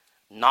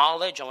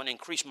 knowledge. I want to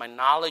increase my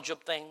knowledge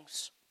of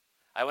things.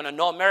 I want to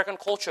know American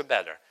culture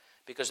better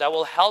because that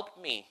will help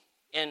me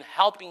in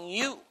helping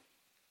you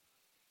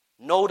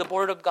know the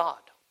Word of God.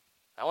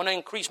 I want to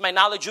increase my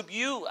knowledge of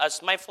you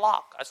as my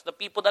flock, as the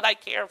people that I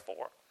care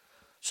for,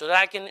 so that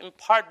I can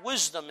impart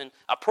wisdom and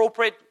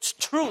appropriate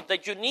truth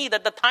that you need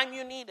at the time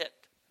you need it.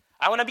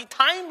 I want to be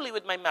timely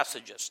with my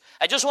messages.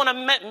 I just want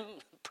to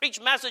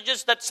preach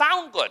messages that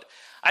sound good.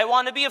 I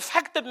want to be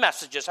effective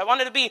messages. I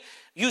want it to be,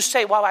 you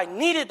say, wow, I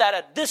needed that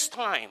at this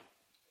time.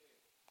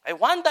 I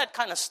want that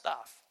kind of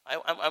stuff.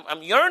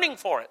 I'm yearning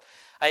for it.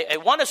 I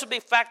want us to be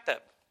effective.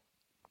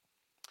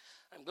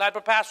 I'm glad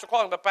for Pastor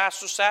Colin, but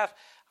Pastor Seth,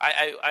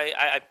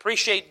 I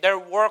appreciate their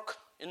work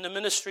in the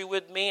ministry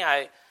with me.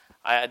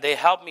 They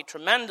helped me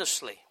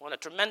tremendously. What a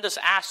tremendous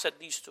asset,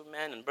 these 2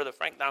 men, and Brother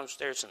Frank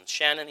downstairs and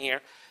Shannon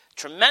here.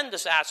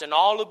 Tremendous asset, and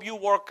all of you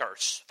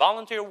workers,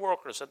 volunteer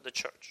workers at the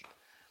church.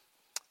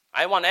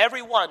 I want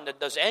everyone that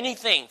does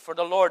anything for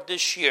the Lord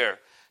this year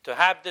to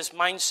have this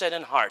mindset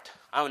and heart.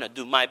 I want to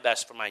do my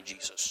best for my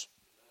Jesus.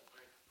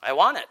 I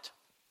want it.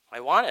 I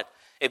want it.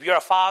 If you're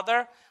a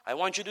father, I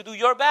want you to do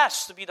your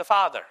best to be the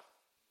father.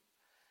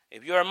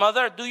 If you're a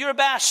mother, do your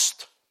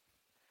best.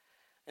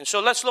 And so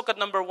let's look at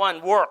number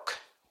 1, work.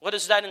 What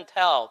does that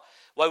entail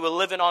while we're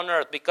living on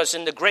earth? Because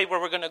in the grave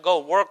where we're going to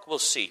go, work will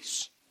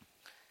cease.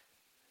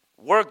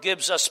 Work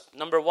gives us,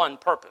 number 1,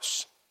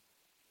 purpose.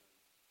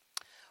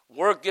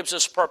 Work gives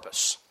us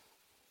purpose.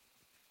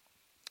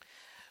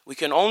 We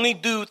can only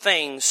do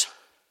things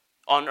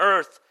on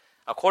earth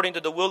according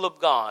to the will of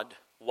God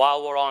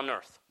while we're on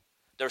earth.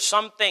 There are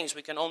some things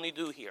we can only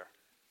do here.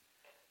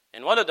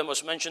 And one of them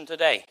was mentioned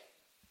today.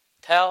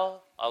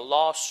 Tell a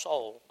lost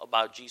soul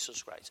about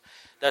Jesus Christ.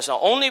 That's the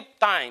only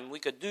time we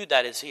could do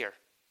that is here.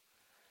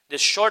 This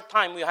short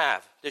time we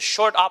have, this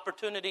short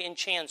opportunity and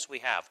chance we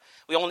have.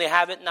 We only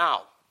have it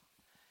now.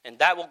 And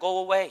that will go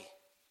away.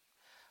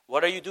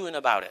 What are you doing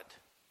about it?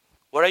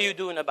 What are you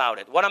doing about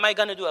it? What am I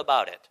going to do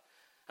about it?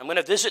 I'm going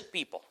to visit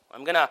people.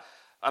 I'm going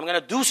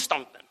to do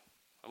something.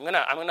 I'm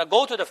going to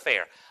go to the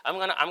fair. I'm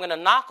going to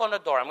knock on the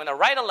door. I'm going to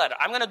write a letter.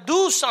 I'm going to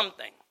do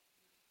something.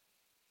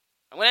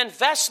 I'm going to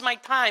invest my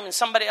time in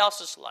somebody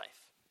else's life.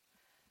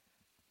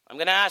 I'm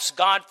going to ask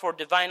God for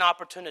divine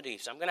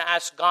opportunities. I'm going to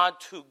ask God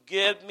to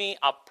give me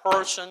a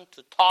person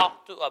to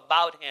talk to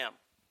about Him.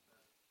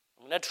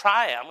 I'm going to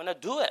try it. I'm going to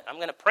do it. I'm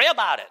going to pray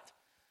about it.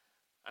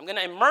 I'm going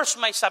to immerse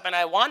myself, and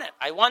I want it.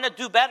 I want to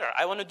do better.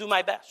 I want to do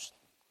my best.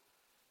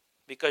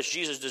 Because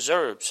Jesus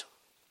deserves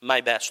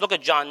my best. Look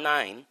at John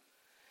 9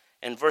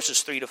 and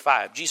verses 3 to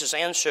 5. Jesus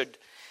answered,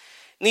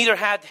 "Neither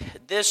had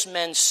this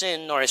man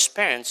sinned nor his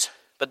parents,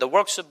 but the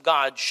works of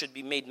God should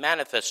be made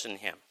manifest in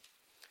him."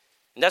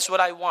 And that's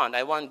what I want.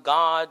 I want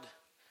God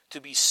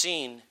to be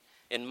seen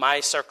in my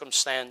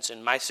circumstance,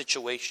 in my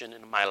situation,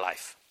 in my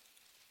life.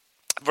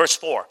 Verse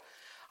 4.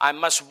 "I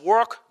must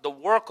work the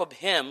work of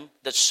him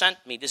that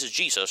sent me," this is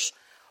Jesus,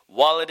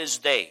 "while it is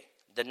day.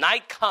 The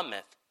night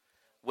cometh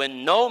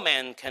when no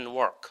man can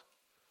work.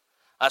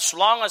 As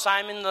long as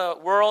I'm in the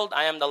world,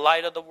 I am the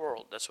light of the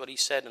world." That's what he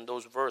said in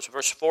those verses.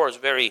 Verse 4 is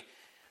very,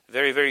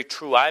 very, very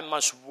true. "I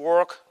must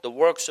work the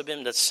works of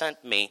him that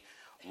sent me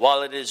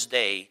while it is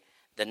day.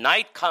 The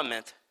night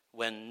cometh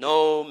when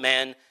no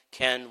man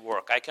can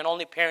work." I can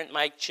only parent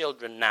my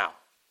children now.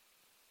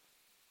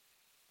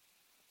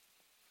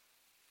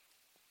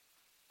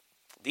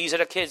 These are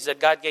the kids that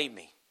God gave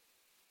me.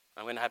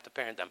 I'm going to have to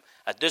parent them.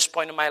 At this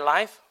point in my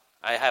life,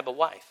 I have a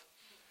wife.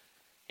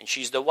 And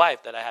she's the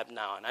wife that I have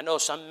now. And I know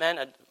some men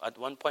at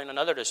one point or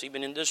another, there's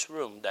even in this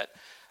room, that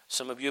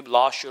some of you have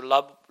lost your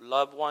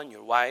loved one,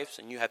 your wives,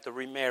 and you have to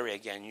remarry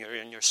again. You're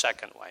in your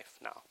second wife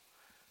now.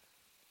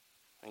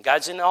 And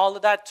God's in all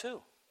of that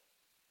too.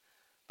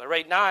 But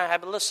right now I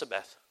have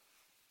Elizabeth.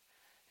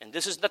 And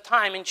this is the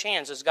time and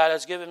chance that God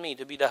has given me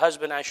to be the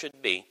husband I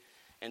should be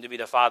and to be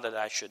the father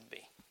that I should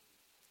be.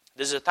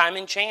 This is a time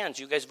and chance.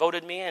 You guys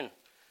voted me in,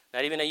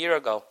 not even a year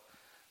ago,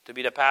 to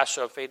be the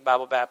pastor of Faith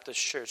Bible Baptist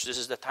Church. This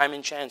is the time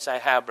and chance I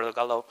have, Brother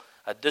Gallo,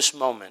 at this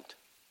moment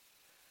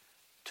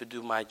to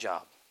do my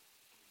job.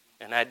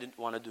 And I didn't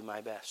want to do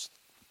my best.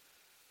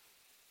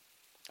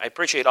 I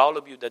appreciate all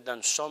of you that have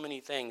done so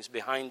many things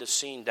behind the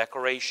scene,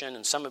 decoration,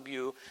 and some of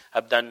you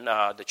have done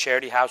the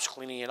charity house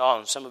cleaning and all,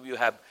 and some of you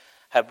have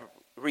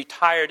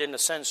retired in the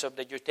sense of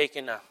that you're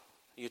taking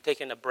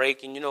a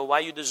break, and you know why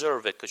you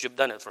deserve it, because you've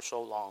done it for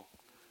so long.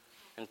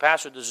 And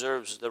Pastor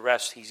deserves the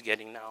rest he's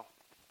getting now.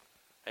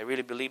 I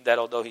really believe that,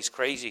 although he's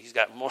crazy, he's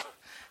got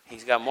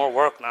more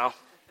work now.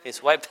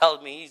 His wife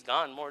tells me he's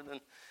gone more than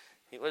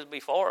he was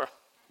before.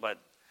 But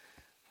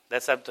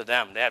that's up to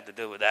them. They have to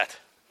deal with that.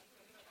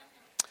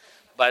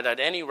 But at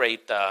any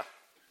rate,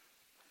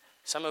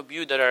 some of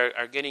you that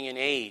are getting in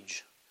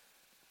age,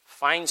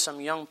 find some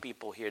young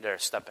people here that are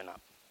stepping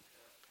up.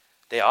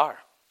 They are.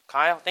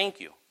 Kyle, thank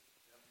you.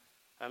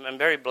 I'm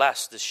very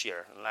blessed this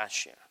year and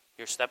last year.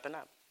 You're stepping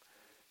up.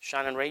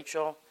 Sean and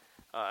Rachel,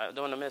 I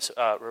don't want to miss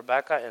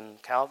Rebecca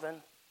and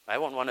Calvin. I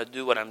won't want to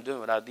do what I'm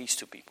doing without these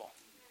two people.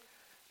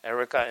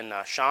 Erica and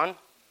Sean.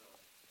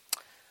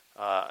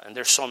 And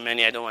there's so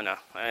many, I'm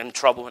in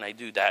trouble when I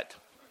do that.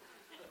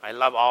 I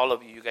love all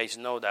of you. You guys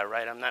know that,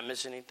 right? I'm not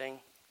missing anything.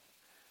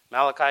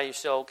 Malachi, you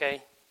still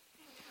okay?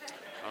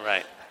 All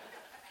right.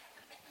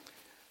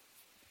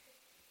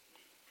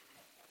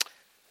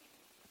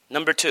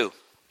 Number 2.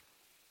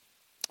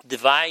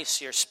 Device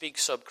here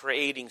speaks of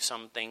creating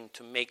something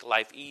to make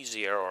life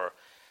easier or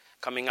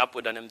coming up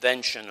with an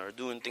invention or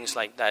doing things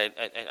like that.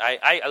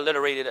 I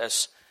alliterate it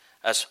as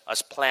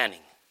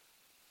planning,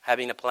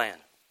 having a plan.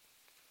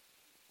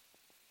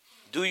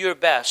 Do your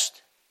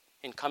best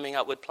in coming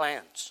up with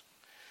plans.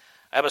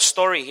 I have a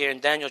story here in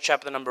Daniel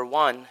chapter number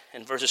 1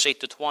 in verses 8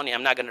 to 20.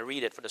 I'm not going to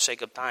read it for the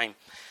sake of time.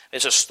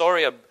 It's a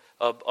story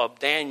of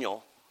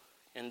Daniel,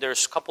 and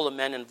there's a couple of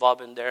men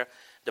involved in there,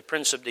 the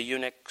prince of the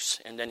eunuchs,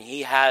 and then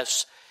he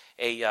has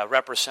a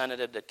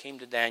representative that came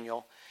to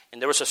Daniel. And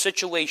there was a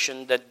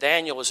situation that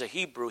Daniel is a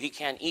Hebrew. He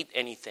can't eat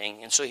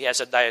anything, and so he has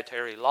a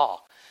dietary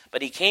law.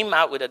 But he came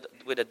out with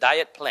a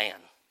diet plan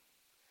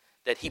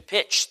that he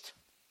pitched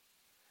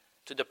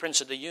to the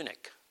prince of the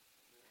eunuch.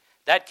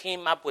 That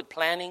came up with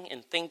planning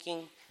and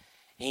thinking.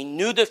 He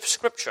knew the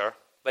scripture,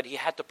 but he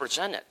had to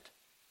present it.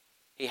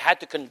 He had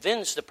to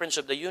convince the prince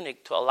of the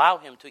eunuch to allow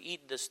him to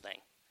eat this thing.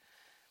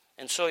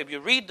 And so if you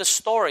read the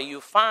story,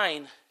 you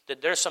find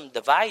that there's some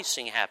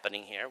devising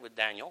happening here with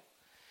Daniel.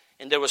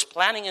 And there was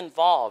planning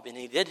involved, and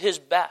he did his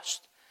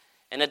best.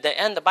 And at the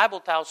end, the Bible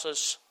tells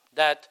us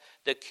that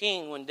the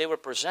king, when they were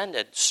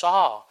presented,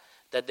 saw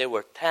that they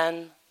were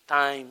 10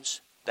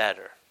 times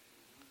better.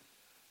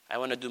 I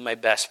want to do my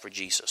best for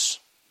Jesus.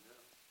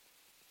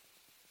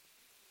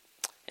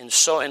 And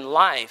so in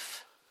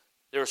life,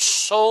 there are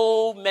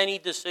so many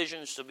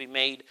decisions to be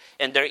made,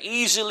 and they're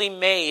easily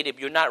made if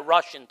you're not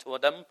rushing to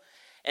them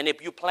and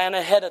if you plan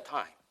ahead of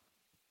time.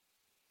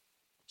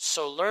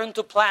 So learn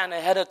to plan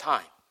ahead of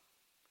time.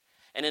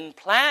 And in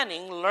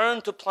planning,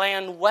 learn to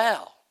plan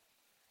well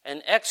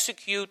and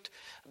execute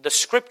the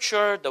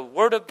scripture, the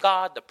Word of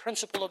God, the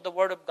principle of the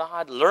Word of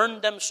God.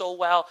 Learn them so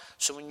well.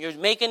 So when you're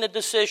making a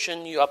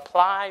decision, you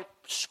apply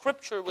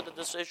scripture with the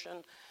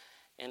decision,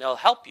 and it'll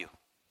help you.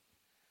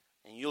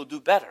 And you'll do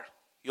better.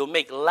 You'll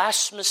make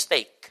less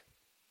mistake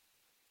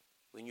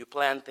when you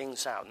plan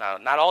things out. Now,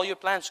 not all your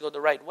plans go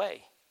the right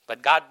way,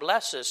 but God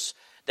blesses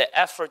the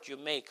effort you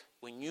make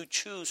when you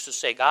choose to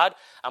say, God,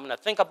 I'm going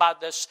to think about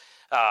this.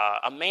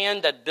 A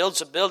man that builds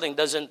a building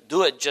doesn't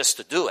do it just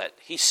to do it.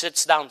 He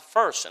sits down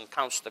first and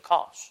counts the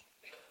cost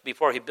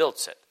before he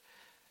builds it,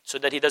 so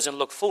that he doesn't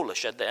look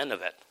foolish at the end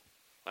of it.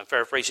 I'm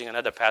paraphrasing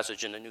another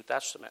passage in the New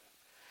Testament.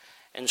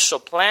 And so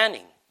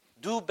planning,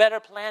 do better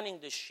planning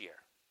this year.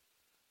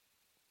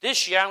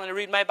 This year I'm going to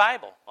read my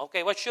Bible.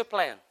 Okay, what's your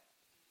plan?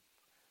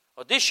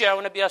 Well, this year I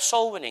want to be a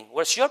soul winning.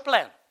 What's your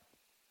plan?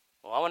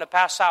 Well, I want to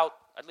pass out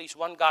at least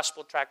one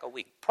gospel tract a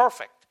week.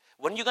 Perfect.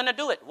 When are you going to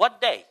do it?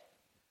 What day?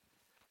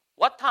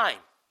 What time?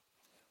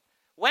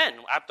 When?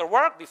 After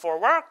work? Before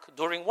work?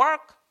 During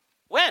work?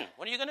 When?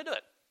 When are you going to do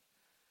it?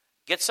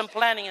 Get some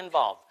planning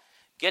involved.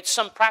 Get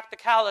some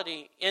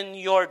practicality in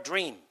your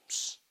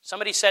dreams.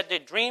 Somebody said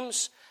that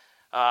dreams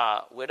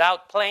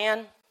without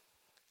plan,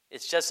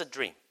 it's just a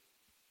dream.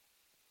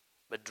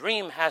 But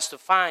dream has to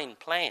find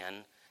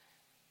plan,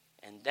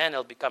 and then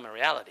it'll become a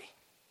reality.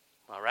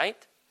 All right?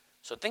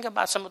 So think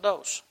about some of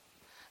those.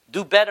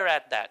 Do better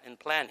at that in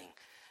planning.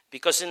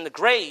 Because in the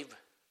grave,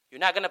 you're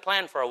not going to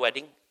plan for a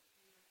wedding.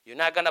 You're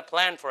not going to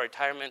plan for a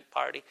retirement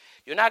party.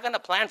 You're not going to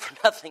plan for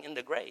nothing in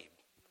the grave.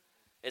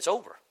 It's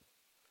over.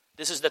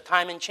 This is the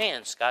time and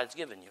chance God's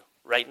given you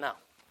right now.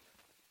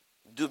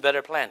 Do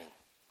better planning.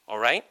 All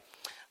right?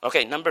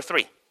 Okay, number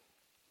 3.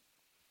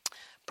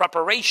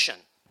 Preparation.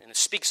 And it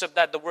speaks of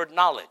that, the word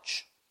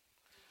knowledge.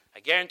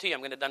 I guarantee you I'm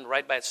going to done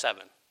right by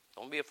 7.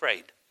 Don't be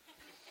afraid.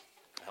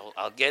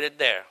 I'll get it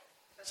there.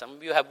 Some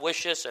of you have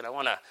wishes, and I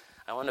want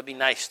to be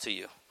nice to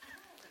you.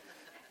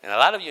 And a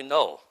lot of you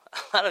know.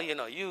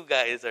 You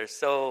guys are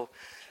so,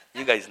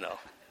 you guys know.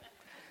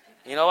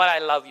 You know what? I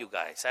love you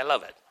guys. I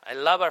love it. I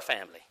love our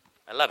family.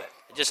 I love it.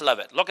 I just love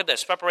it. Look at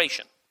this,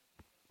 preparation.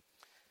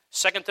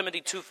 2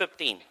 Timothy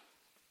 2:15.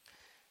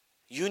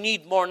 You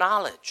need more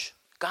knowledge.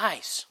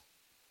 Guys,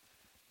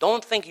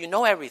 don't think you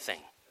know everything.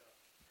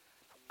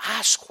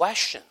 Ask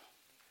questions.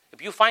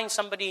 If you find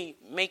somebody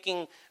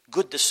making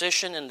good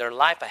decision in their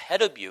life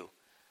ahead of you,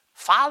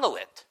 follow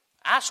it.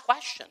 Ask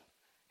questions.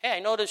 Hey, I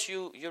noticed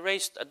you're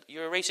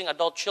raising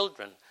adult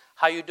children.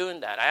 How are you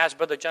doing that? I asked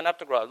Brother John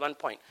Updegraw at one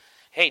point,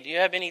 hey, do you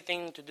have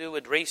anything to do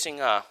with raising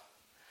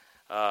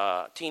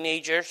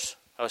teenagers?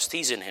 I was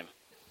teasing him.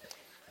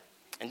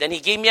 And then he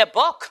gave me a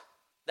book.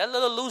 That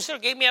little loser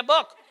gave me a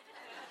book.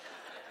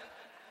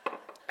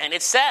 And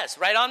it says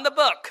right on the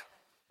book,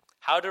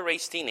 How to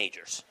Raise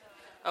Teenagers.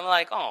 I'm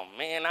like, oh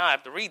man, now I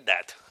have to read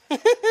that.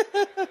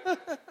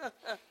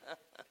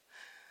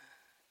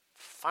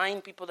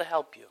 Find people to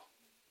help you.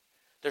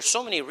 There's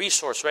so many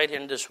resources right here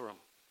in this room.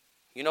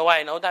 You know why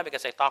I know that?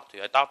 Because I talked to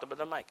you. I talked to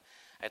Brother Mike.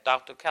 I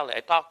talk to Kelly. I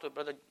talk to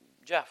Brother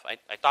Jeff.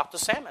 I talk to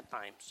Sam at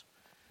times.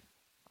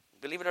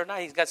 Believe it or not,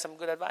 he's got some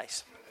good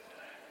advice.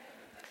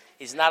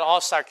 He's not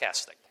all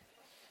sarcastic.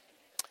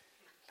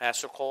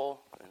 Pastor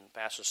Cole and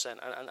Pastor Sen,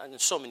 and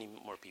so many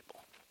more people.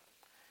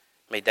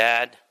 My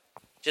dad,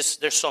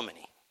 there's so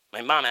many.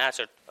 My mom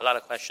answered a lot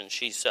of questions.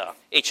 She's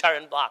HR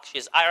in block.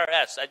 She's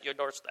IRS at your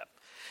doorstep.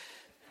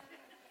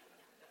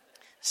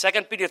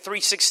 2 Peter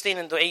 3:16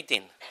 and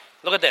 18.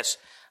 Look at this.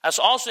 As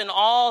also in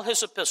all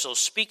his epistles,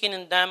 speaking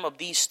in them of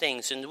these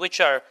things, in which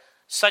are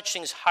such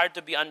things hard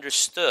to be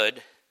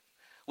understood,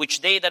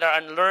 which they that are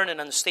unlearned and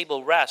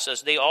unstable rest,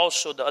 as they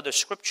also the other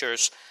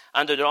scriptures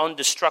under their own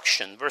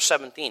destruction. Verse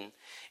 17.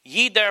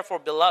 Ye therefore,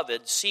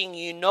 beloved, seeing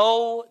you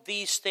know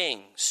these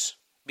things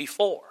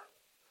before.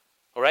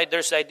 All right,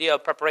 there's the idea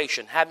of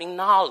preparation. Having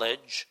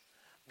knowledge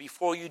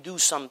before you do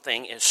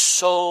something is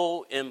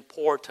so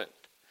important.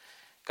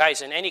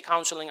 Guys, in any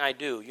counseling I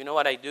do, you know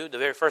what I do? The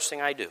very first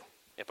thing I do,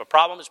 if a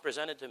problem is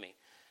presented to me,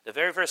 the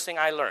very first thing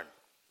I learn,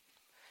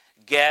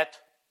 get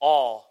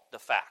all the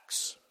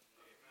facts.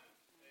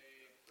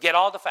 Get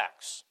all the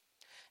facts.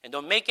 And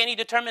don't make any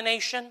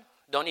determination.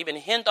 Don't even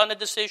hint on a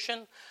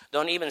decision.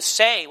 Don't even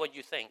say what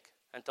you think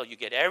until you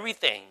get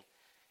everything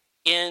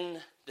in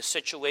the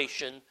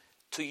situation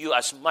to you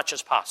as much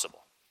as possible.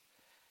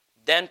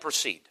 Then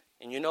proceed.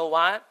 And you know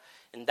what?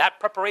 In that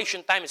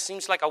preparation time, it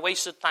seems like a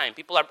waste of time.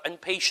 People are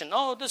impatient.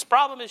 Oh, this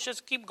problem is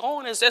just keep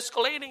going. It's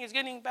escalating. It's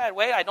getting bad.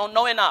 Wait, I don't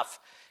know enough.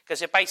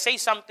 Because if I say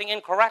something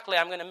incorrectly,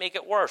 I'm going to make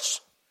it worse.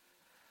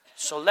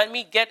 So let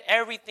me get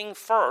everything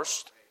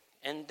first,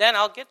 and then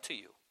I'll get to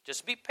you.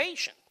 Just be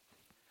patient.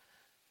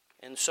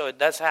 And so it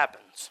does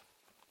happen.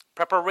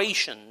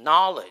 Preparation,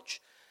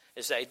 knowledge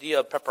is the idea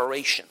of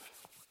preparation.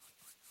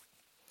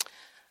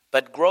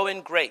 But grow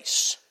in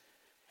grace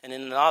and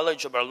in the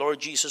knowledge of our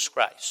Lord Jesus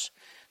Christ.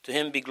 To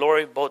him be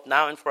glory both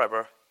now and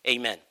forever.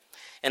 Amen.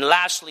 And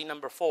lastly,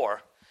 number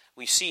 4,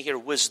 we see here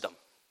wisdom.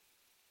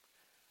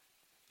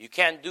 You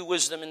can't do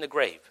wisdom in the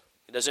grave.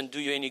 It doesn't do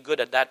you any good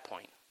at that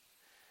point.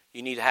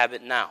 You need to have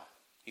it now.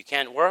 You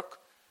can't work.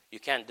 You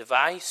can't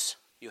devise.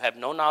 You have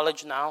no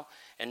knowledge now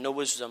and no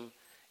wisdom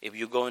if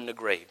you go in the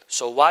grave.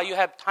 So while you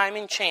have time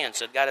and chance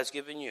that God has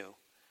given you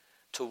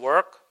to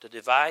work, to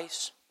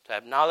devise, to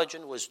have knowledge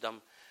and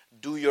wisdom,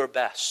 do your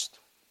best.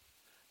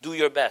 Do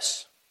your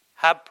best.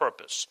 Have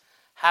purpose.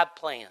 Have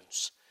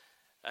plans.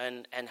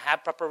 And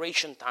have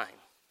preparation time.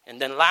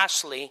 And then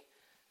lastly,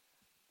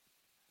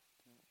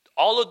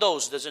 all of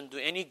those doesn't do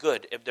any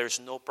good if there's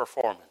no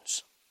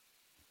performance.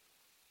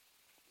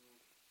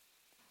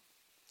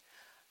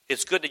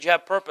 It's good that you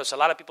have purpose. A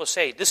lot of people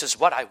say, this is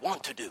what I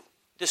want to do.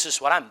 This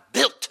is what I'm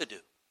built to do.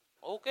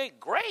 Okay,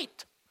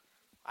 great.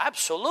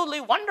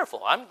 Absolutely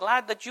wonderful. I'm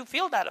glad that you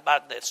feel that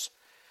about this.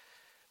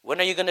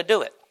 When are you going to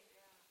do it?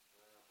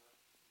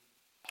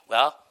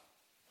 Well,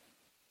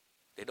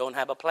 they don't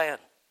have a plan.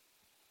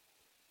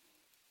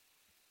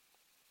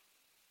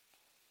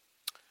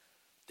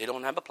 They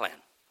don't have a plan.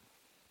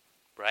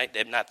 Right?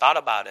 They've not thought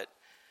about it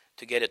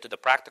to get it to the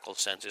practical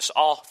sense. It's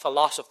all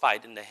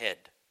philosophized in the head,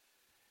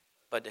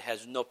 but it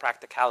has no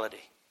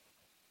practicality.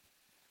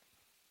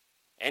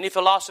 Any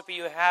philosophy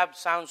you have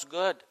sounds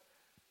good,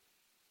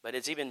 but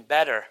it's even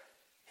better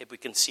if we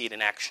can see it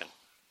in action.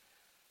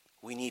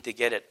 We need to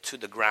get it to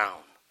the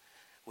ground.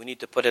 We need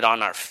to put it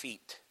on our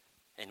feet,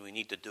 and we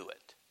need to do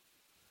it.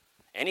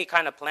 Any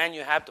kind of plan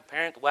you have to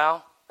parent,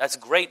 well, that's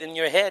great in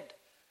your head,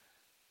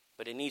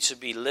 but it needs to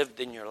be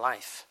lived in your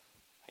life.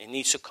 It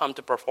needs to come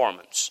to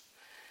performance.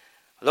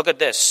 Look at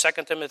this,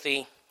 2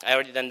 Timothy, I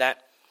already done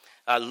that.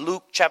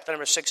 Luke chapter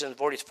number 6 and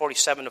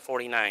 47 to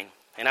 49.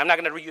 And I'm not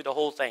going to read you the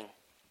whole thing.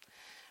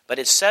 But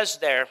it says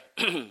there,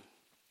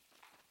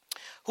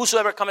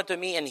 whosoever cometh to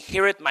me and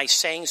heareth my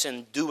sayings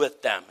and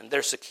doeth them. And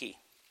there's the key.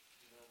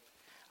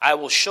 I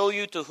will show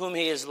you to whom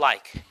he is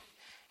like.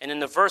 And in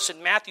the verse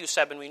in Matthew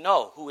 7, we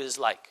know who is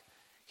like.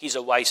 He's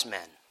a wise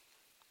man.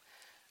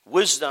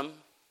 Wisdom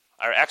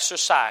are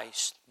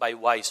exercised by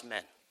wise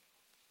men.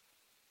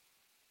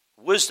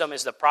 Wisdom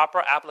is the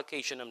proper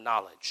application of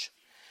knowledge.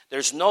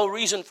 There's no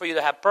reason for you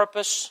to have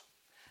purpose,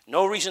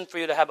 no reason for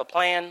you to have a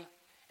plan,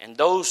 and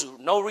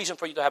no reason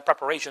for you to have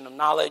preparation of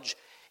knowledge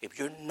if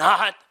you're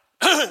not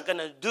going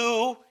to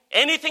do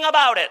anything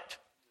about it.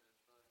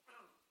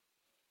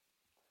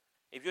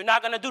 If you're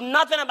not going to do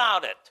nothing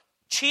about it.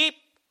 Cheap,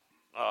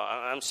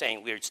 I'm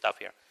saying weird stuff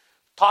here.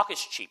 Talk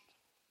is cheap.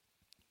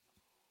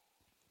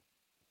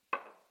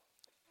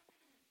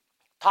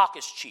 Talk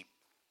is cheap.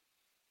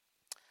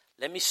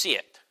 Let me see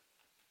it.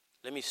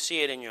 Let me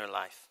see it in your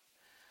life.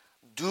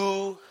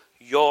 Do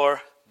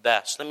your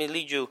best. Let me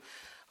lead you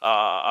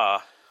a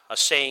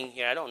saying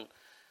here. I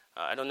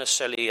don't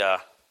necessarily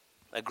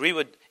agree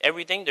with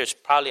everything. There's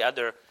probably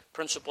other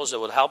principles that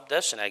will help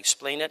this, and I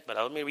explain it, but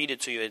let me read it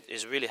to you. It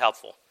is really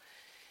helpful.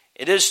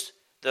 It is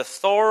the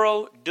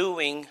thorough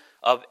doing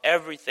of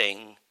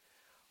everything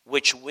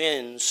which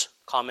wins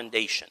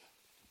commendation.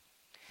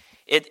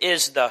 It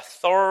is the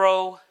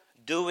thorough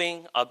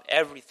doing of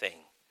everything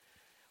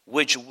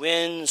which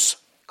wins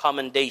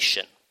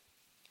commendation.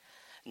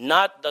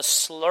 not the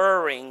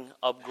slurring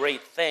of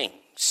great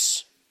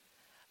things,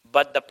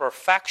 but the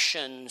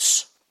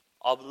perfections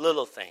of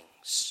little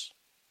things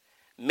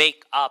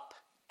make up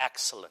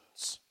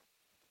excellence.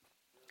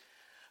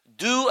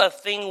 Do a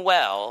thing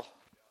well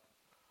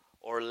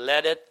or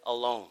let it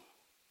alone.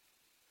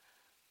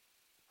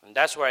 And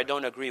that's where I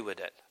don't agree with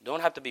it.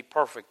 Don't have to be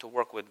perfect to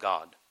work with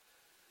God.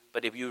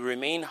 But if you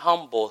remain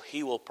humble,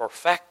 He will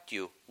perfect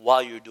you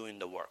while you're doing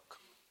the work.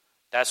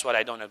 That's what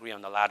I don't agree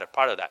on the latter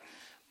part of that.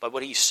 But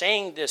what he's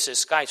saying this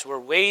is, guys, we're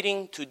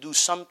waiting to do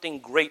something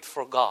great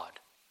for God.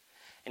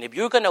 And if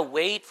you're going to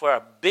wait for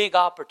a big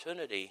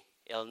opportunity,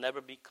 it'll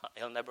never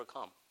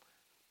come.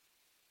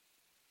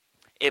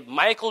 If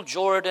Michael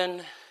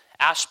Jordan's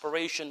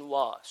aspiration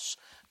was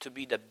to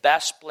be the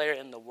best player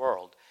in the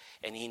world,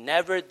 and he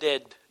never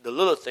did the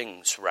little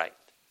things right,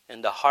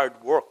 and the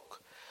hard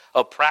work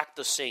of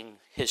practicing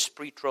his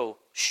free throw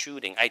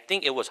shooting, I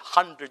think it was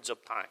hundreds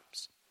of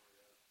times.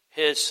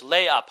 His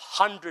layup,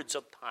 hundreds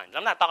of times.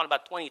 I'm not talking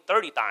about 20,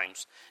 30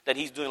 times that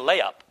he's doing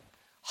layup.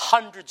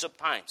 Hundreds of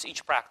times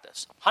each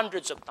practice.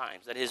 Hundreds of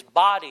times that his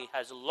body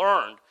has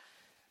learned.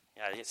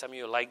 Yeah, some of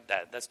you like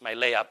that. That's my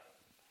layup.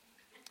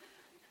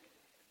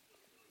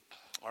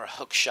 Or a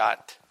hook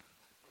shot.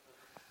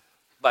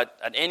 But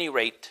at any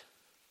rate,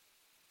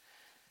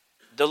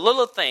 the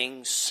little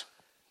things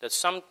that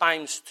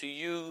sometimes to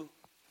you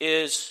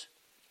is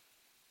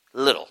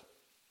little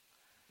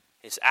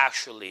is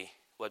actually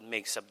what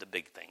makes up the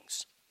big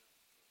things.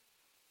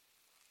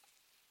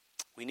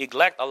 We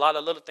neglect a lot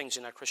of little things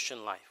in our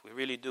Christian life. We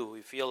really do.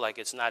 We feel like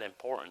it's not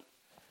important.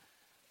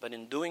 But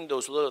in doing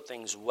those little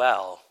things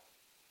well,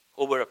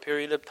 over a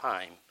period of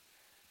time,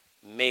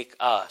 make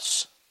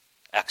us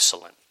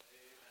excellent.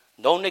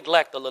 Don't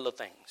neglect the little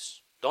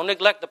things. Don't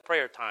neglect the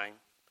prayer time.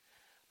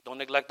 Don't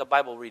neglect the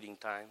Bible reading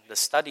time, the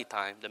study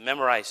time, the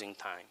memorizing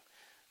time,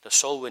 the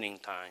soul winning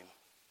time,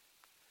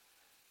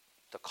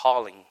 the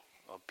calling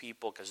of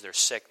people because they're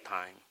sick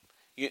time.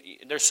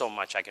 There's so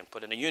much I can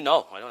put in it. You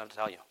know, I don't have to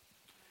tell you.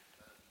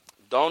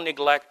 Don't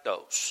neglect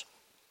those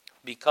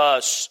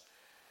because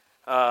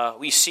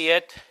we see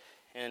it,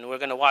 and we're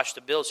going to watch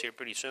the Bills here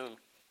pretty soon.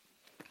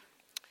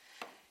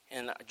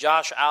 And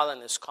Josh Allen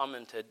is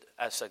commented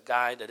as a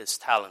guy that is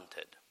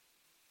talented.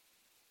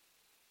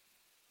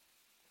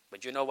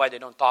 But you know why they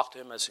don't talk to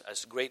him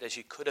as great as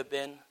he could have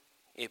been?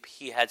 If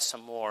he had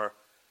some more,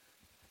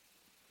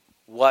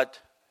 what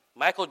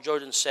Michael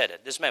Jordan said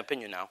it. This is my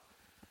opinion now.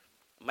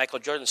 Michael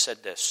Jordan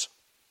said this.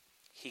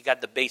 He got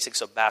the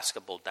basics of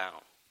basketball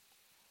down.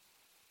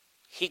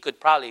 He could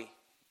probably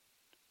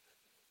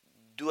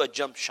do a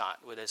jump shot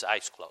with his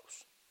eyes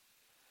closed.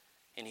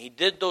 And he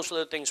did those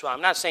little things well.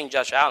 I'm not saying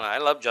Josh Allen. I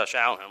love Josh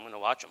Allen. I'm going to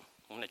watch him.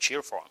 I'm going to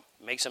cheer for him.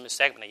 He makes a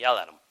mistake, I'm going to yell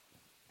at him.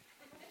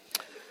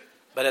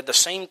 But at the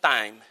same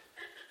time,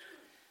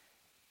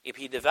 if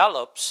he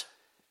develops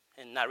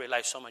and not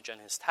rely so much on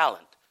his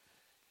talent,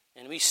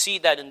 and we see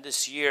that in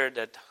this year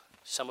that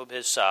some of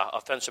his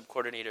offensive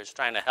coordinators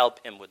trying to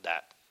help him with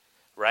that,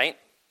 right?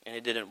 And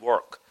it didn't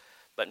work.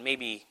 But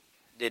maybe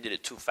they did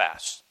it too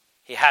fast.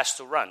 He has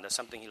to run. That's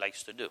something he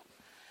likes to do.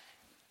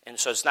 And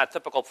so it's not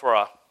typical for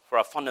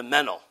a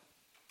fundamental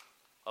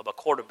of a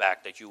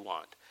quarterback that you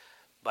want.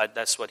 But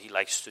that's what he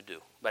likes to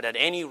do. But at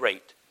any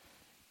rate,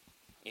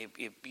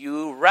 if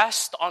you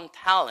rest on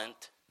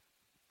talent,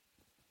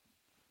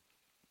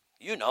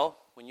 you know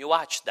when you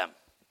watch them.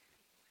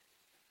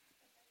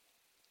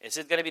 Is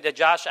it going to be the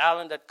Josh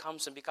Allen that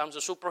comes and becomes a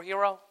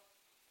superhero?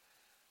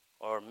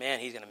 Or, man,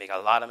 he's going to make a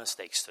lot of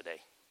mistakes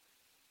today.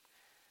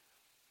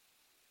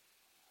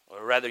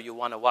 Or rather, you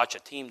want to watch a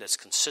team that's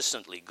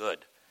consistently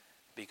good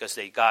because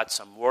they got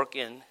some work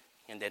in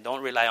and they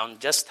don't rely on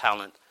just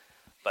talent,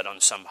 but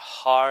on some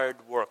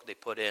hard work they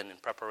put in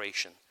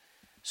preparation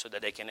so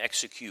that they can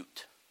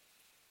execute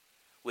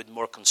with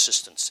more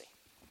consistency.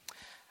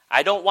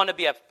 I don't want to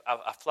be a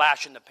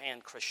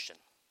flash-in-the-pan Christian.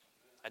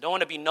 I don't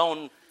want to be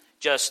known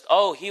just,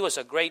 oh, he was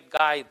a great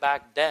guy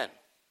back then.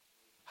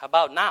 How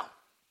about now?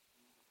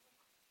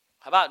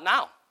 How about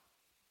now?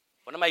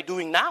 What am I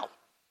doing now?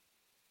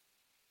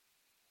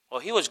 Well,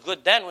 he was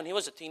good then when he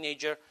was a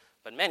teenager,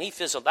 but man, he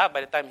fizzled out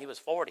by the time he was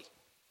 40.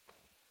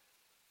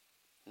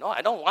 No,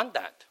 I don't want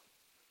that.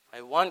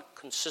 I want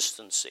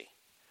consistency.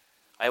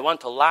 I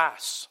want to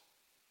last.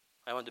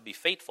 I want to be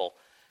faithful,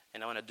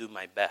 and I want to do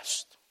my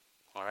best.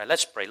 All right,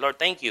 let's pray. Lord,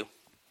 thank you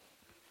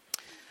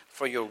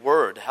for your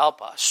word.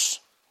 Help us,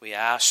 we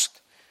ask.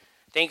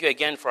 Thank you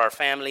again for our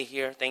family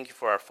here. Thank you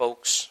for our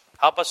folks.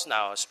 Help us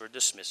now as we're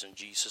dismissed in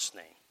Jesus'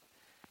 name.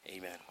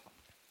 Amen.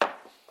 Yes,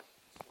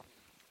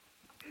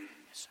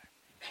 sir.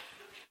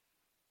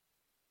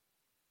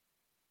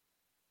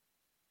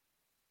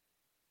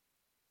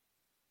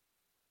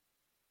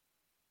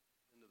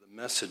 The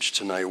message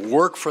tonight,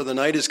 work for the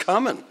night is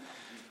coming.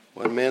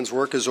 One man's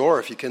work is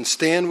o'er. If you can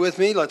stand with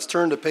me, let's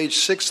turn to page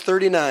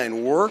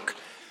 639. Work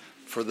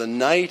for the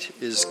night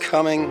is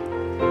coming.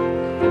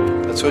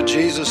 That's what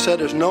Jesus said.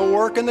 There's no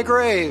work in the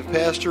grave.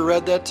 Pastor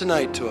read that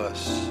tonight to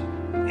us.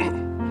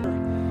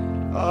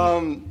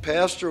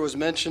 Pastor was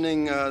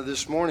mentioning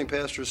this morning,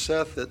 Pastor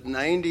Seth, that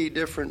 90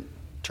 different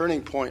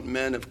Turning Point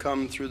men have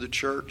come through the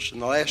church in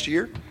the last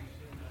year,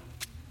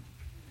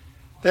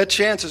 that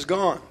chance is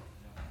gone.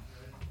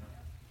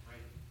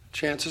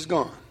 Chance is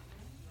gone.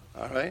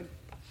 All right?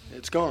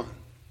 It's gone.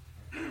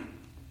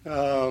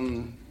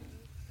 And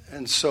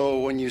so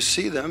when you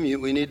see them,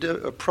 we need to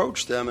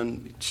approach them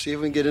and see if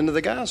we can get into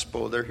the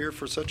gospel. They're here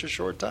for such a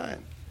short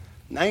time.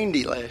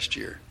 90 last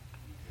year.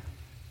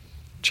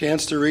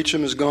 Chance to reach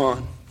them is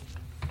gone.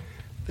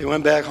 They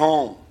went back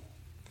home.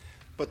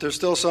 But there's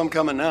still some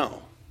coming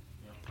now.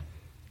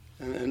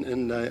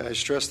 And I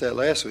stressed that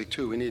last week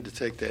too. We need to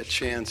take that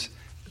chance,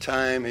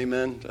 time,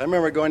 amen. I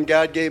remember going,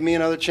 God gave me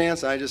another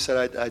chance, and I just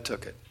said I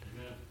took it.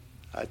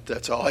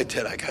 That's all I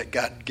did.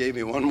 God gave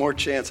me one more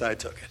chance, I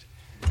took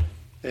it.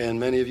 And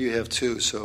many of you have too. So